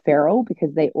the referral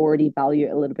because they already value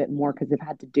it a little bit more because they've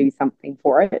had to do something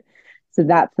for it. So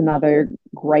that's another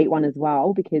great one as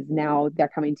well because now they're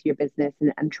coming to your business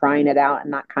and trying it out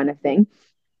and that kind of thing.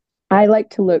 I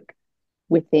like to look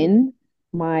within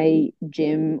my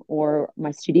gym or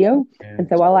my studio. yeah. And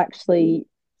so I'll actually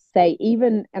say,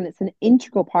 even, and it's an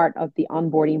integral part of the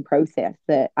onboarding process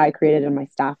that I created and my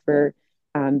staff are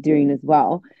doing as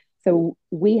well. So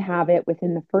we have it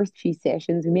within the first few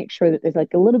sessions. We make sure that there's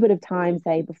like a little bit of time,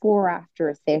 say before or after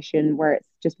a session, where it's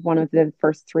just one of the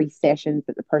first 3 sessions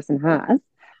that the person has.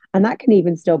 And that can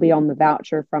even still be on the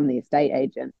voucher from the estate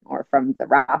agent or from the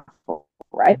raffle,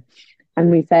 right?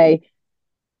 And we say,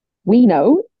 we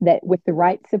know that with the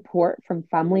right support from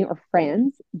family or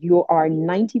friends, you are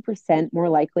 90% more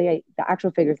likely, the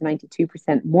actual figure is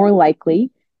 92% more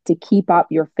likely to keep up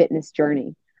your fitness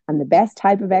journey. And the best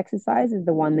type of exercise is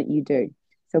the one that you do.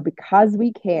 So because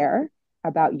we care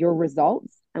about your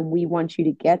results and we want you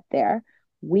to get there,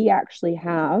 we actually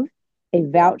have a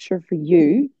voucher for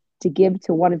you to give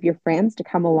to one of your friends to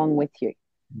come along with you.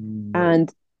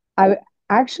 And I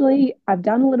I've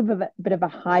done a little bit of a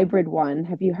hybrid one.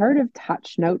 Have you heard of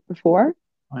Touch Note before?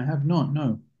 I have not,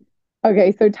 no.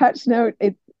 Okay, so Touch Note,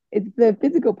 it's the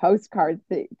physical postcards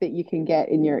that you can get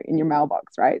in your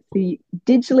mailbox, right? So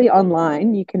digitally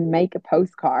online, you can make a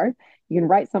postcard. You can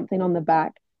write something on the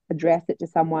back, address it to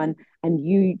someone, and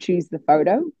you choose the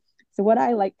photo. So what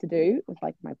I like to do with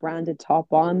like my branded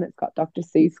top on that's got Dr.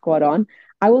 Seuss squad on,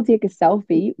 I will take a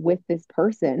selfie with this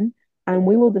person and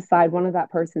we will decide one of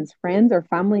that person's friends or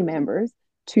family members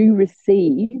to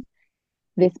receive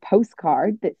this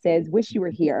postcard that says, wish you were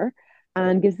here,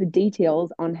 and gives the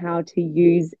details on how to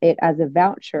use it as a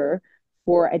voucher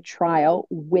for a trial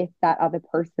with that other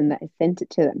person that has sent it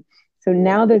to them. So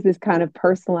now there's this kind of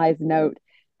personalized note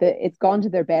that it's gone to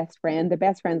their best friend. Their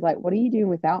best friend's like, what are you doing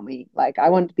without me? Like,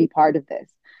 I want to be part of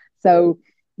this. So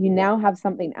you now have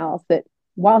something else that,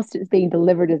 whilst it's being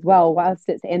delivered as well, whilst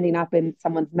it's ending up in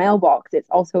someone's mailbox, it's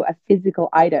also a physical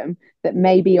item that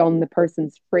may be on the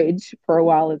person's fridge for a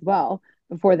while as well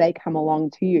before they come along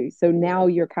to you. So now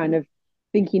you're kind of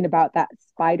thinking about that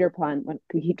spider plant, when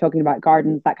we keep talking about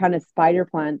gardens, that kind of spider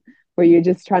plant where you're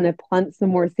just trying to plant some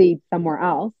more seeds somewhere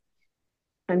else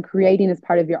and creating as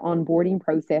part of your onboarding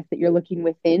process that you're looking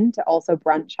within to also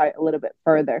branch out a little bit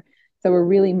further. So we're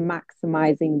really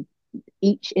maximizing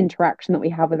each interaction that we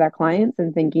have with our clients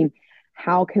and thinking,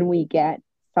 how can we get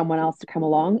someone else to come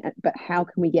along, but how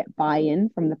can we get buy-in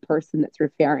from the person that's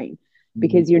referring?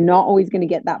 Because you're not always going to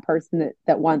get that person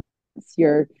that wants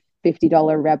your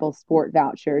 $50 Rebel Sport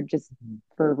voucher just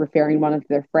for referring one of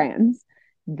their friends.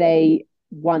 They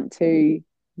want to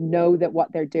know that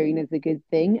what they're doing is a good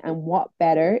thing, and what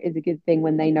better is a good thing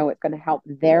when they know it's going to help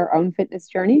their own fitness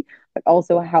journey, but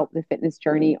also help the fitness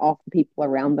journey of the people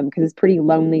around them, because it's pretty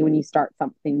lonely when you start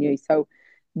something new. So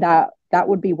that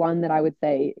would be one that I would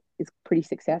say is pretty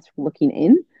successful looking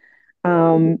in.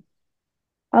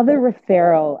 Other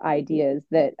referral ideas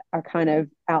that are kind of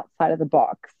outside of the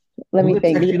box. Let Well, me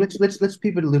think. let's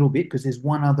pivot a little bit, because there's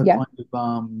one other Yeah. kind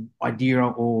of idea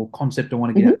or concept I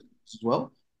want to get Mm-hmm. at as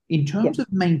well. In Yeah. terms of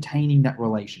maintaining that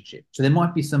relationship, so there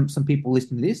might be some people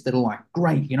listening to this that are like,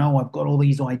 great, I've got all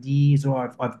these ideas,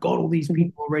 or I've got all these Mm-hmm.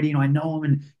 people already, and I know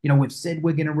them, and we've said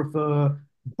we're going to refer,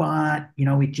 but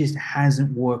it just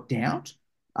hasn't worked out.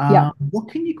 Yeah. What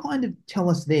can you kind of tell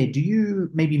us there? Do you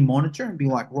maybe monitor and be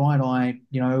like, right,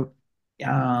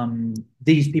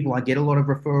 these people I get a lot of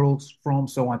referrals from,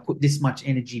 so I put this much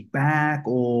energy back,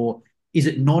 or is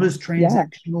it not as Yeah.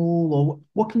 transactional, or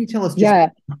what can you tell us? Just Yeah.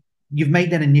 you've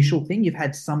made that initial thing, you've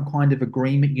had some kind of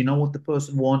agreement, you know what the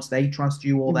person wants, they trust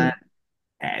you, all Mm-hmm.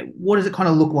 that. What does it kind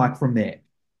of look like from there?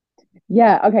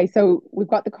 Yeah. Okay. So we've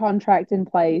got the contract in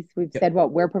place. We've Yep. said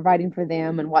what we're providing for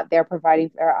them and what they're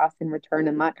providing for us in return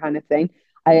and that kind of thing.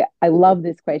 I love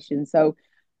this question. So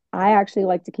I actually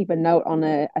like to keep a note on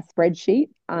a spreadsheet,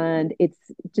 and it's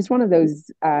just one of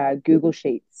those Google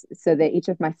sheets so that each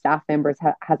of my staff members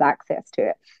has access to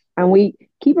it. And we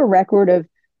keep a record of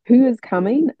who is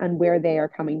coming and where they are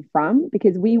coming from,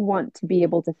 because we want to be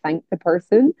able to thank the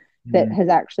person that has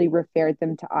actually referred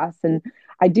them to us. And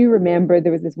I do remember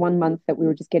there was this one month that we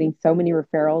were just getting so many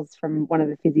referrals from one of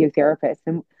the physiotherapists,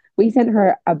 and we sent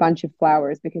her a bunch of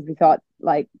flowers because we thought,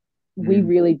 like, we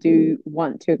really do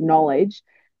want to acknowledge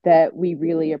that we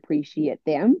really appreciate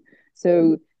them.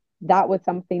 So that was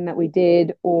something that we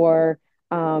did. Or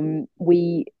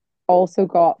we also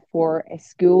got for a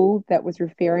school that was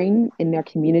referring in their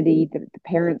community, the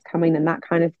parents coming and that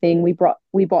kind of thing. We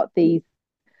bought these.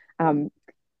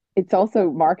 It's also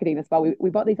marketing as well. We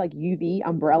bought these like UV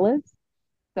umbrellas,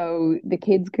 so the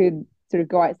kids could sort of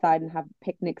go outside and have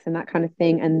picnics and that kind of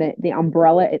thing. And the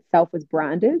umbrella itself was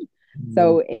branded,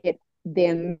 so it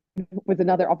then was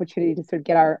another opportunity to sort of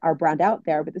get our brand out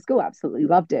there. But the school absolutely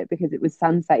loved it because it was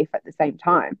sun safe at the same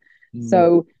time.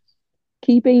 So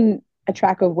keeping a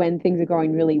track of when things are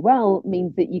going really well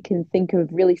means that you can think of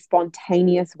really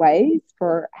spontaneous ways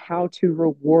for how to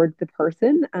reward the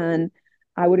person. And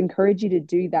I would encourage you to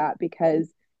do that,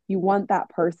 because you want that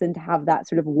person to have that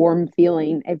sort of warm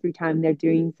feeling every time they're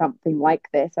doing something like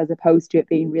this, as opposed to it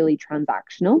being really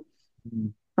transactional.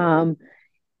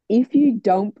 If you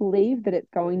don't believe that it's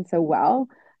going so well,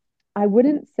 I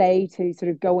wouldn't say to sort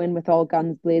of go in with all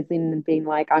guns blazing and being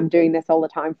like, I'm doing this all the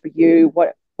time for you.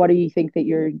 What do you think that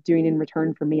you're doing in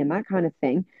return for me, and that kind of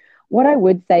thing? What I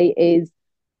would say is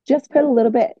just put a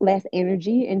little bit less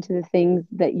energy into the things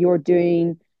that you're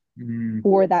doing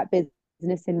for that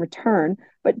business in return,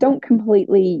 but don't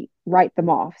completely write them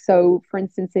off. So, for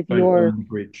instance, if Don't you're, burn the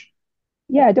bridge.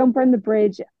 yeah, don't burn the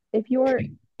bridge. If you're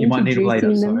Okay. You might need them later,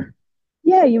 introducing so. them,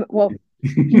 yeah, well,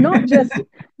 not just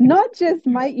not just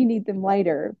might you need them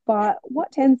later, but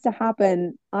what tends to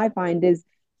happen, I find, is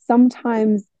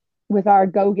sometimes with our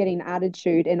go-getting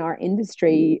attitude in our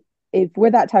industry, if we're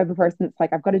that type of person, it's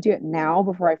like, I've got to do it now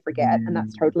before I forget, and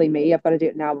that's Mm, totally me. I've got to do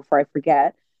it now before I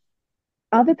forget.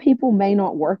 Other people may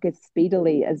not work as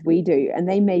speedily as we do, and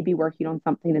they may be working on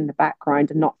something in the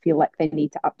background and not feel like they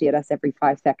need to update us every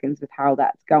 5 seconds with how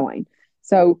that's going.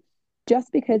 So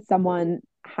just because someone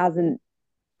hasn't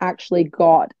actually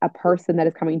got a person that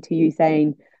is coming to you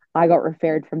saying, I got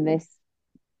referred from this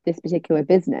particular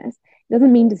business, it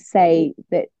doesn't mean to say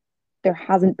that there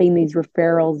hasn't been these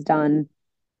referrals done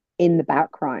in the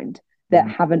background that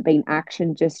mm, haven't been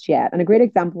actioned just yet. And a great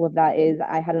example of that is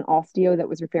I had an osteo that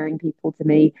was referring people to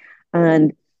me,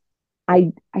 and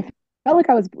I felt like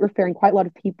I was referring quite a lot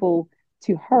of people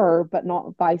to her, but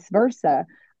not vice versa.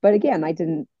 But again, I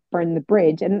didn't burn the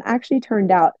bridge, and it actually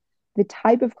turned out the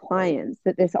type of clients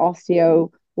that this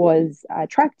osteo was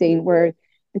attracting were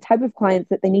the type of clients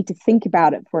that they need to think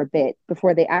about it for a bit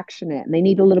before they action it, and they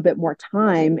need a little bit more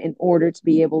time in order to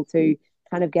be able to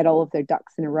kind of get all of their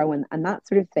ducks in a row and that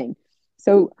sort of thing.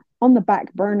 So on the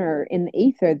back burner in the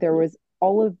ether, there was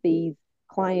all of these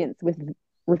clients with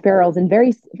referrals in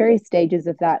various stages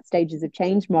of that stages of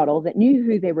change model that knew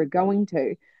who they were going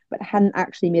to, but hadn't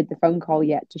actually made the phone call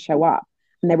yet to show up.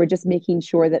 And they were just making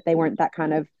sure that they weren't that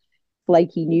kind of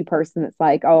flaky new person that's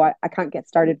like, oh, I can't get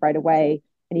started right away.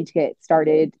 I need to get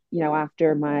started,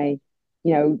 after my,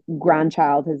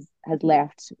 grandchild has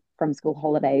left from school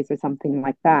holidays or something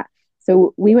like that.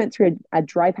 So we went through a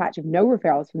dry patch of no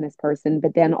referrals from this person,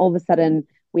 but then all of a sudden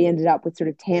we ended up with sort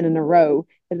of 10 in a row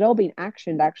that had all been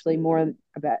actioned actually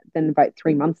than about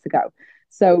 3 months ago.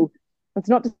 So it's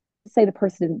not to say the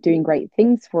person isn't doing great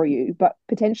things for you, but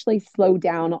potentially slow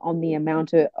down on the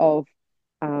amount of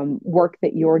work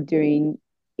that you're doing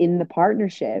in the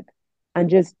partnership and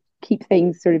just keep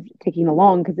things sort of ticking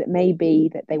along, because it may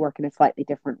be that they work in a slightly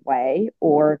different way,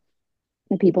 or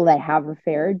the people they have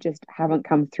referred just haven't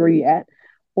come through yet.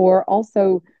 Or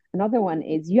also, another one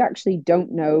is you actually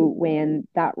don't know when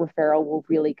that referral will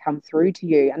really come through to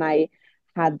you. And I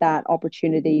had that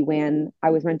opportunity when I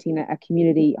was renting a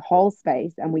community hall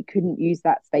space and we couldn't use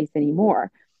that space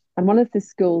anymore. And one of the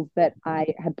schools that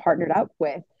I had partnered up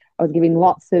with, I was giving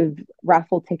lots of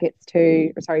raffle tickets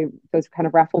to, or sorry, those kind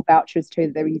of raffle vouchers to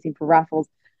that they were using for raffles.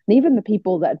 And even the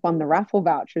people that had won the raffle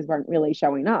vouchers weren't really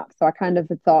showing up. So I kind of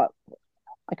had thought,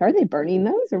 like, are they burning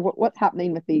those, or what's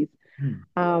happening with these? mm,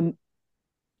 Um,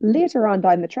 Later on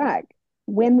down the track,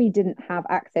 when we didn't have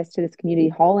access to this community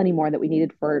hall anymore that we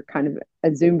needed for kind of a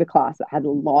Zumba class that had a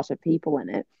lot of people in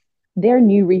it, their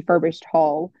new refurbished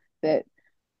hall that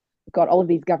got all of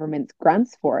these government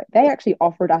grants for it, they actually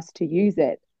offered us to use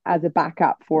it as a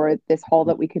backup for this hall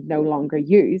that we could no longer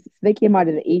use. So they came out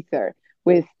of the ether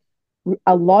with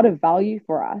a lot of value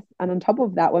for us. And on top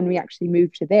of that, when we actually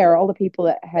moved to there, all the people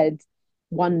that had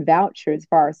won vouchers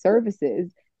for our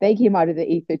services, they came out of the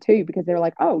ether too, because they were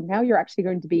like, oh, now you're actually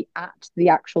going to be at the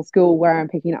actual school where I'm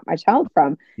picking up my child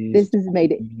from. yes. This has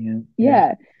made it, Yeah. Yeah.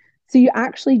 yeah. So you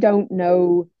actually don't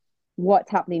know what's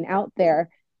happening out there.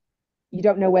 You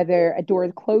don't know whether a door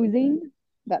is closing.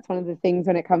 That's one of the things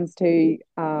when it comes to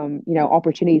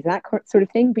opportunities and that sort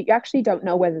of thing. But you actually don't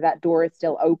know whether that door is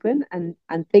still open and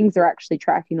things are actually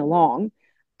tracking along,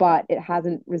 but it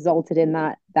hasn't resulted in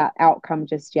that outcome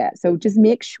just yet. So just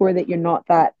make sure that you're not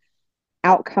that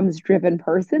outcomes driven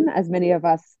person, as many of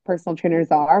us personal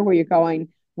trainers are, where you're going,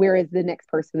 where is the next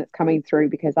person that's coming through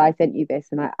because I sent you this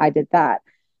and I did that.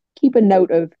 Keep a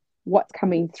note of what's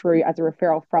coming through as a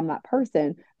referral from that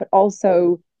person, but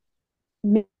also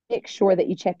make sure that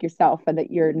you check yourself and that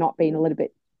you're not being a little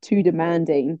bit too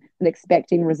demanding and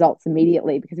expecting results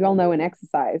immediately, because we all know in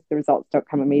exercise the results don't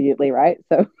come immediately, right?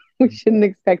 So we shouldn't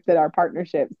expect that our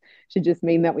partnerships should just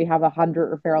mean that we have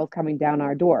 100 referrals coming down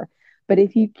our door. But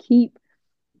if you keep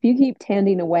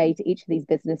tending away to each of these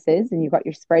businesses and you've got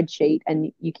your spreadsheet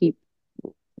and you keep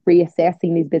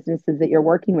reassessing these businesses that you're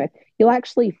working with, you'll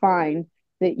actually find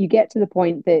that you get to the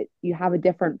point that you have a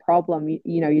different problem.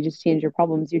 You just change your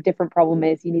problems. Your different problem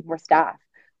is you need more staff,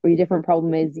 or your different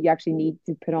problem is you actually need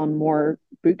to put on more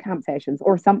boot camp sessions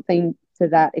or something to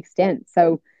that extent.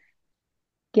 So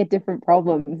get different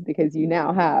problems because you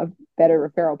now have better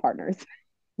referral partners.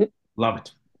 Love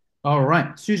it. All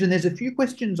right, Susan, there's a few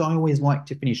questions I always like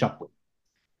to finish up with.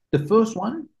 The first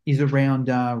one is around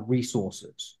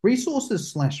resources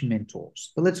slash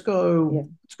mentors. But Yeah. let's go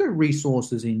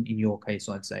resources in your case,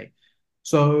 I'd say.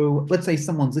 So let's say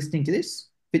someone's listening to this,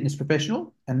 fitness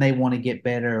professional, and they want to get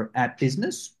better at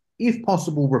business, if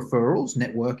possible, referrals,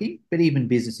 networking, but even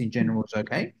business in general is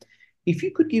okay. If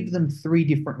you could give them three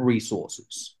different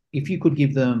resources, if you could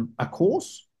give them a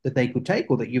course that they could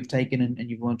take or that you've taken and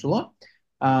you've learned a lot,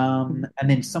 and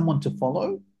then someone to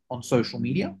follow on social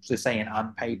media, so say an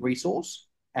unpaid resource,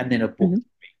 and then a book. Mhm.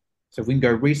 So if we can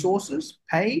go resources,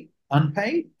 paid,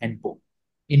 unpaid, and book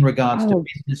in regards to Oh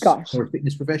business gosh. or a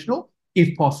fitness professional,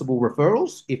 if possible,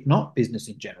 referrals, if not, business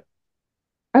in general.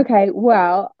 Okay,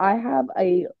 well, I have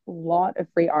a lot of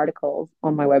free articles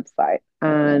on my website,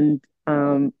 and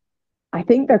I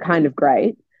think they're kind of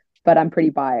great, but I'm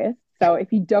pretty biased. So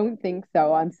if you don't think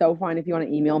so, I'm so fine if you want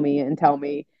to email me and tell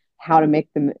me how to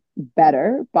make them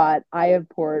better. But I have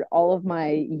poured all of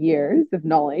my years of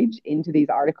knowledge into these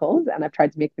articles, and I've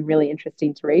tried to make them really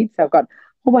interesting to read. So I've got a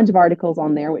whole bunch of articles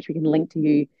on there, which we can link to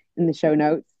you in the show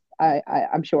notes,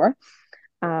 I'm sure.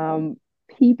 Um,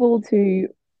 People to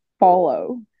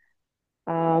follow.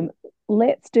 Um,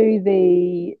 let's do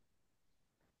the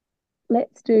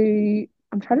let's do,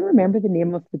 I'm trying to remember the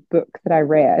name of the book that I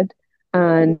read,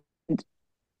 and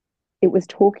it was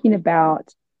talking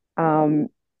about um,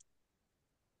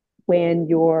 when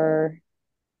you're,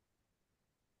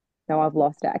 no, I've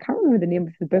lost it. I can't remember the name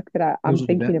of the book that What was I'm it about?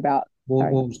 thinking about.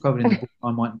 Sorry. What was covered in the book?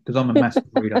 I might, because I'm a massive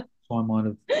reader, so I might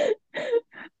have.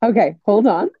 Okay, hold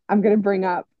on. I'm going to bring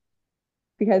up,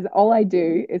 because all I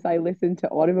do is I listen to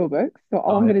audible books. So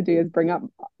all Oh, I'm yeah, going to do is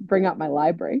bring up my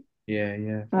library. yeah,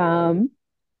 yeah. Um,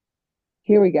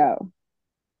 Here we go.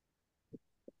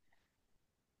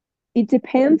 It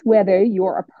depends whether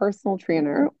you're a personal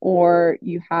trainer or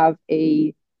you have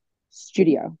a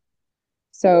studio.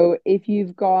 So if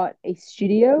you've got a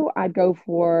studio, I'd go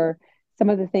for some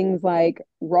of the things like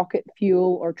rocket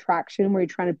fuel or traction, where you're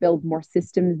trying to build more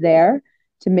systems there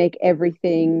to make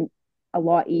everything a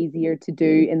lot easier to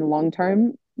do in the long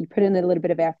term. You put in a little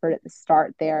bit of effort at the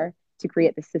start there to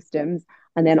create the systems,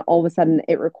 and then all of a sudden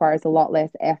it requires a lot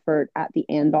less effort at the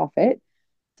end of it.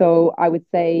 So I would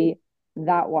say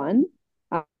that one.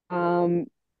 Um,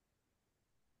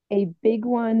 a big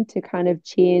one to kind of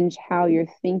change how you're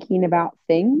thinking about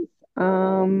things.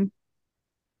 Um,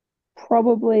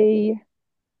 Probably,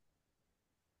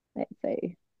 let's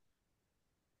see,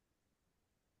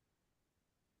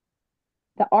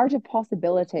 the art of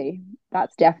possibility.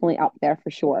 That's definitely up there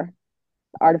for sure.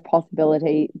 The art of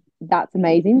possibility. That's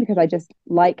amazing because I just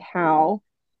like how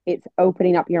it's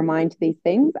opening up your mind to these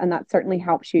things. And that certainly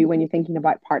helps you when you're thinking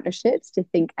about partnerships to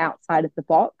think outside of the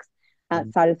box,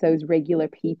 outside of those regular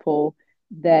people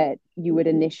that you would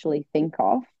initially think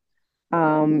of.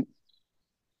 Um,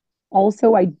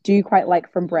 Also, I do quite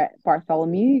like from Brett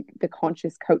Bartholomew, The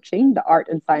Conscious Coaching, The Art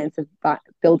and Science of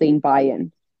Building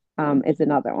Buy-in is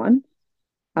another one.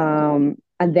 And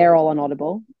they're all on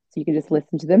Audible, so you can just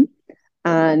listen to them.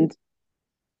 And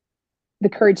The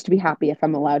Courage to Be Happy, if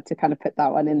I'm allowed to kind of put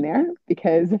that one in there,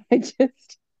 because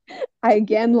I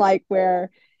again like where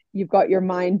you've got your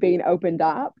mind being opened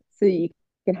up so you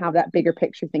can have that bigger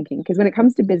picture thinking. Because when it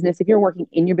comes to business, if you're working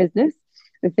in your business,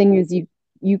 the thing is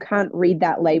you can't read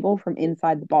that label from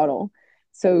inside the bottle.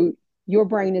 So your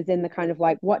brain is in the kind of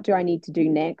like, what do I need to do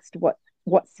next?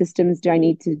 What systems do I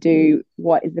need to do?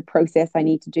 What is the process I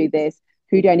need to do this?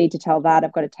 Who do I need to tell that?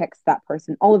 I've got to text that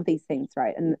person, all of these things,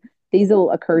 right? And these will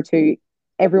occur to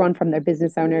everyone from their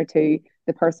business owner to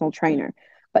the personal trainer.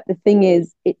 But the thing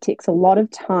is, it takes a lot of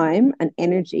time and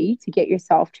energy to get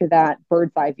yourself to that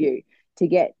bird's eye view, to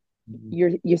get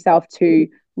yourself to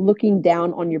looking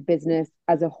down on your business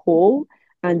as a whole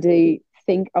and to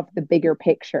think of the bigger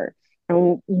picture.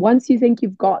 And once you think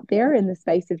you've got there in the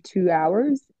space of 2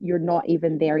 hours, you're not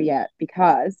even there yet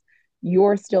because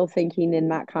you're still thinking in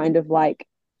that kind of like,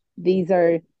 these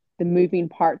are the moving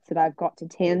parts that I've got to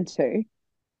tend to,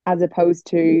 as opposed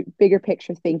to bigger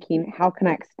picture thinking, how can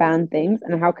I expand things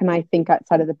and how can I think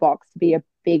outside of the box to be a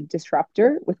big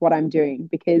disruptor with what I'm doing?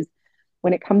 Because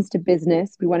when it comes to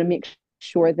business, we want to make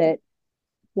sure that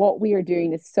what we are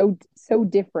doing is so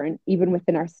different, even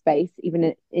within our space,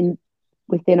 even in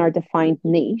within our defined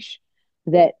niche,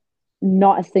 that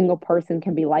not a single person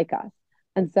can be like us.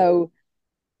 And so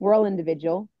we're all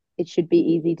individual. It should be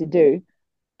easy to do,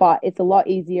 but it's a lot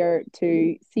easier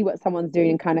to see what someone's doing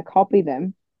and kind of copy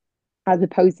them, as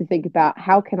opposed to think about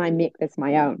how can I make this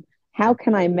my own? How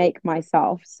can I make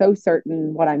myself so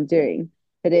certain what I'm doing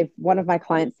that if one of my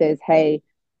clients says, "Hey,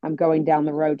 I'm going down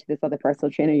the road to this other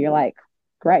personal trainer," you're like,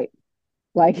 "Great.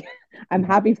 Like, I'm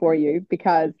happy for you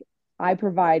because I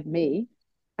provide me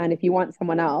And if you want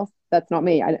someone else, that's not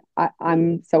me.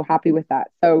 I'm so happy with that.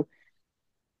 So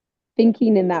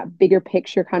thinking in that bigger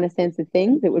picture kind of sense of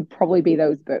things, it would probably be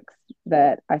those books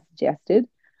that I suggested.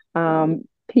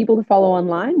 People to follow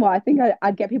online. Well, I think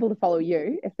I'd get people to follow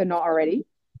you if they're not already.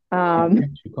 Does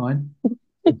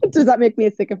that make me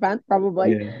a sycophant?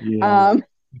 Probably. Yeah.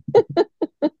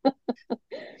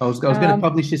 I was going to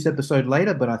publish this episode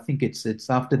later, but I think it's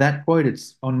after that quote.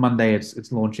 It's on Monday.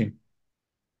 It's launching.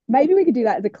 Maybe we could do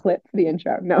that as a clip for the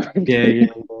intro. No. Yeah,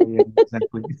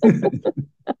 exactly.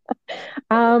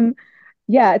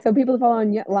 Yeah, so people follow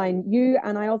online you,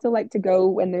 and I also like to go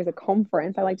when there's a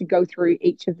conference. I like to go through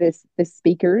each of the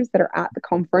speakers that are at the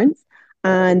conference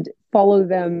and follow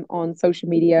them on social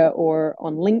media or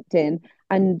on LinkedIn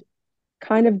and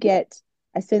kind of get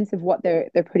a sense of what they're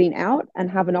putting out and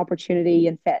have an opportunity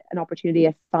and set an opportunity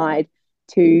aside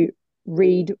to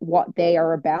read what they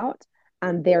are about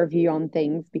and their view on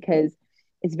things, because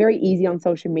it's very easy on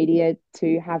social media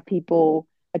to have people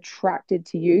attracted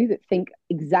to you that think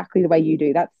exactly the way you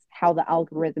do. That's how the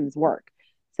algorithms work.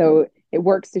 So it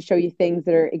works to show you things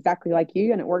that are exactly like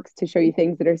you, and it works to show you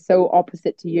things that are so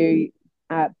opposite to you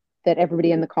that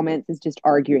everybody in the comments is just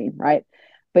arguing, right?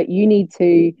 But you need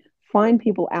to find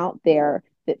people out there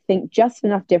that think just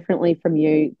enough differently from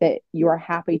you that you are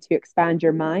happy to expand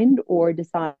your mind or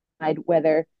decide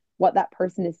whether what that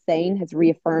person is saying has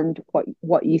reaffirmed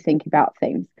what you think about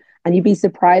things. And you'd be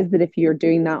surprised that if you're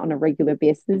doing that on a regular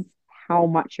basis, how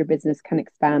much your business can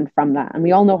expand from that. And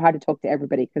we all know how to talk to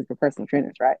everybody because we're personal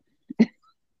trainers, right?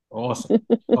 Awesome.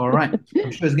 All right.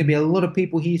 I'm sure there's going to be a lot of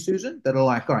people here, Susan, that are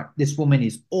like, all right, this woman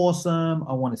is awesome.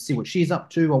 I want to see what she's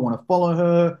up to. I want to follow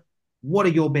her. What are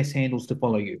your best handles to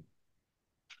follow you?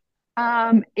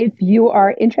 If you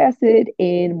are interested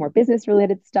in more business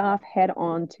related stuff, head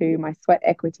on to my sweat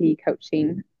equity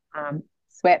coaching,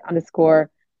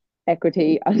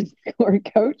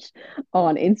 sweat_equity_coach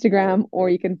on Instagram, or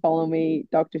you can follow me,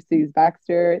 Dr. Suzan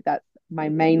Baxter. That's my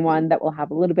main one that will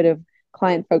have a little bit of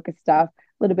client focused stuff,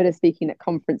 a little bit of speaking at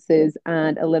conferences,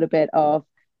 and a little bit of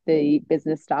the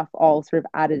business stuff all sort of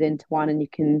added into one. And you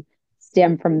can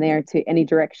stem from there to any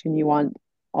direction you want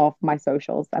off my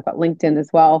socials. I've got LinkedIn as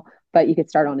well, but you could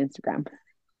start on Instagram.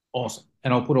 Awesome.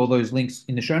 And I'll put all those links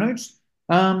in the show notes.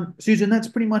 Susan, that's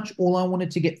pretty much all I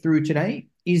wanted to get through today.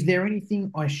 Is there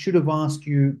anything I should have asked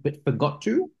you but forgot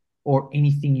to, or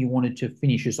anything you wanted to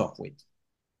finish us off with?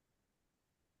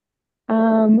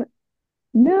 No,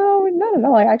 not at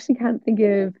all. I actually can't think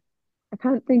of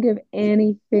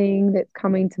anything that's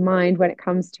coming to mind when it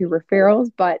comes to referrals.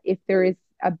 But if there is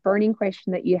a burning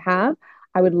question that you have,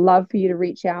 I would love for you to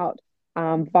reach out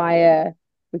via,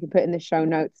 we can put in the show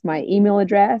notes, my email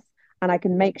address, and I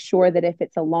can make sure that if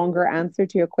it's a longer answer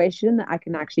to your question, that I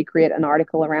can actually create an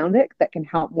article around it that can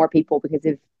help more people, because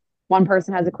if one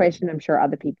person has a question, I'm sure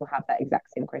other people have that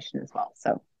exact same question as well.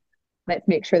 So let's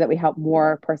make sure that we help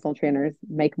more personal trainers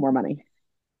make more money.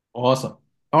 Awesome.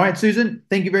 All right, Susan,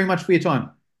 thank you very much for your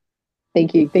time.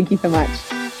 Thank you. Thank you so much.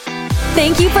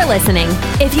 Thank you for listening.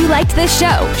 If you liked this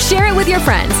show, share it with your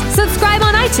friends, subscribe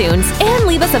on iTunes, and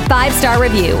leave us a 5-star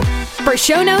review. For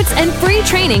show notes and free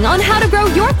training on how to grow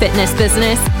your fitness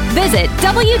business, visit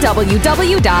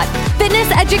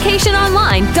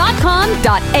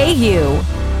www.fitnesseducationonline.com.au.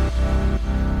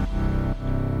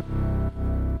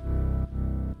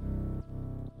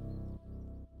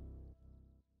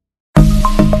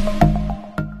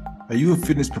 Are you a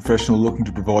fitness professional looking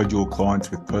to provide your clients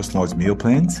with personalised meal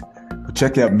plans? Well,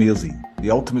 check out Mealsy,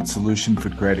 the ultimate solution for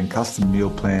creating custom meal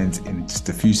plans in just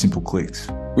a few simple clicks.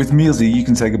 With Mealsy, you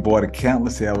can say goodbye to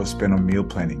countless hours spent on meal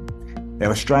planning.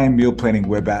 Our Australian meal planning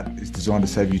web app is designed to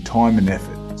save you time and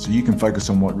effort, so you can focus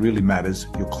on what really matters,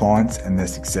 your clients and their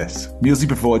success. Mealsy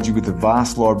provides you with a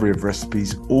vast library of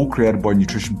recipes, all created by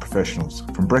nutrition professionals.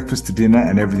 From breakfast to dinner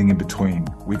and everything in between,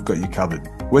 we've got you covered.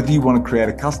 Whether you want to create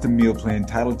a custom meal plan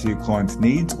tailored to your client's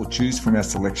needs or choose from our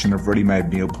selection of ready-made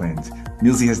meal plans,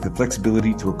 Mealsy has the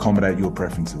flexibility to accommodate your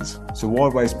preferences. So why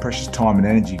waste precious time and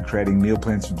energy creating meal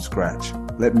plans from scratch?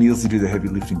 Let Mealsy do the heavy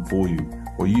lifting for you,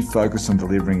 while you focus on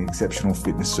delivering exceptional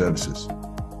fitness services.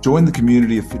 Join the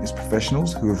community of fitness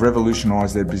professionals who have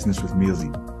revolutionised their business with Mealsy.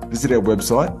 Visit our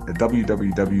website at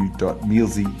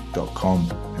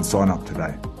www.mealsy.com and sign up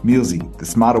today. Mealsy, the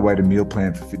smarter way to meal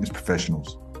plan for fitness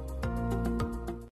professionals.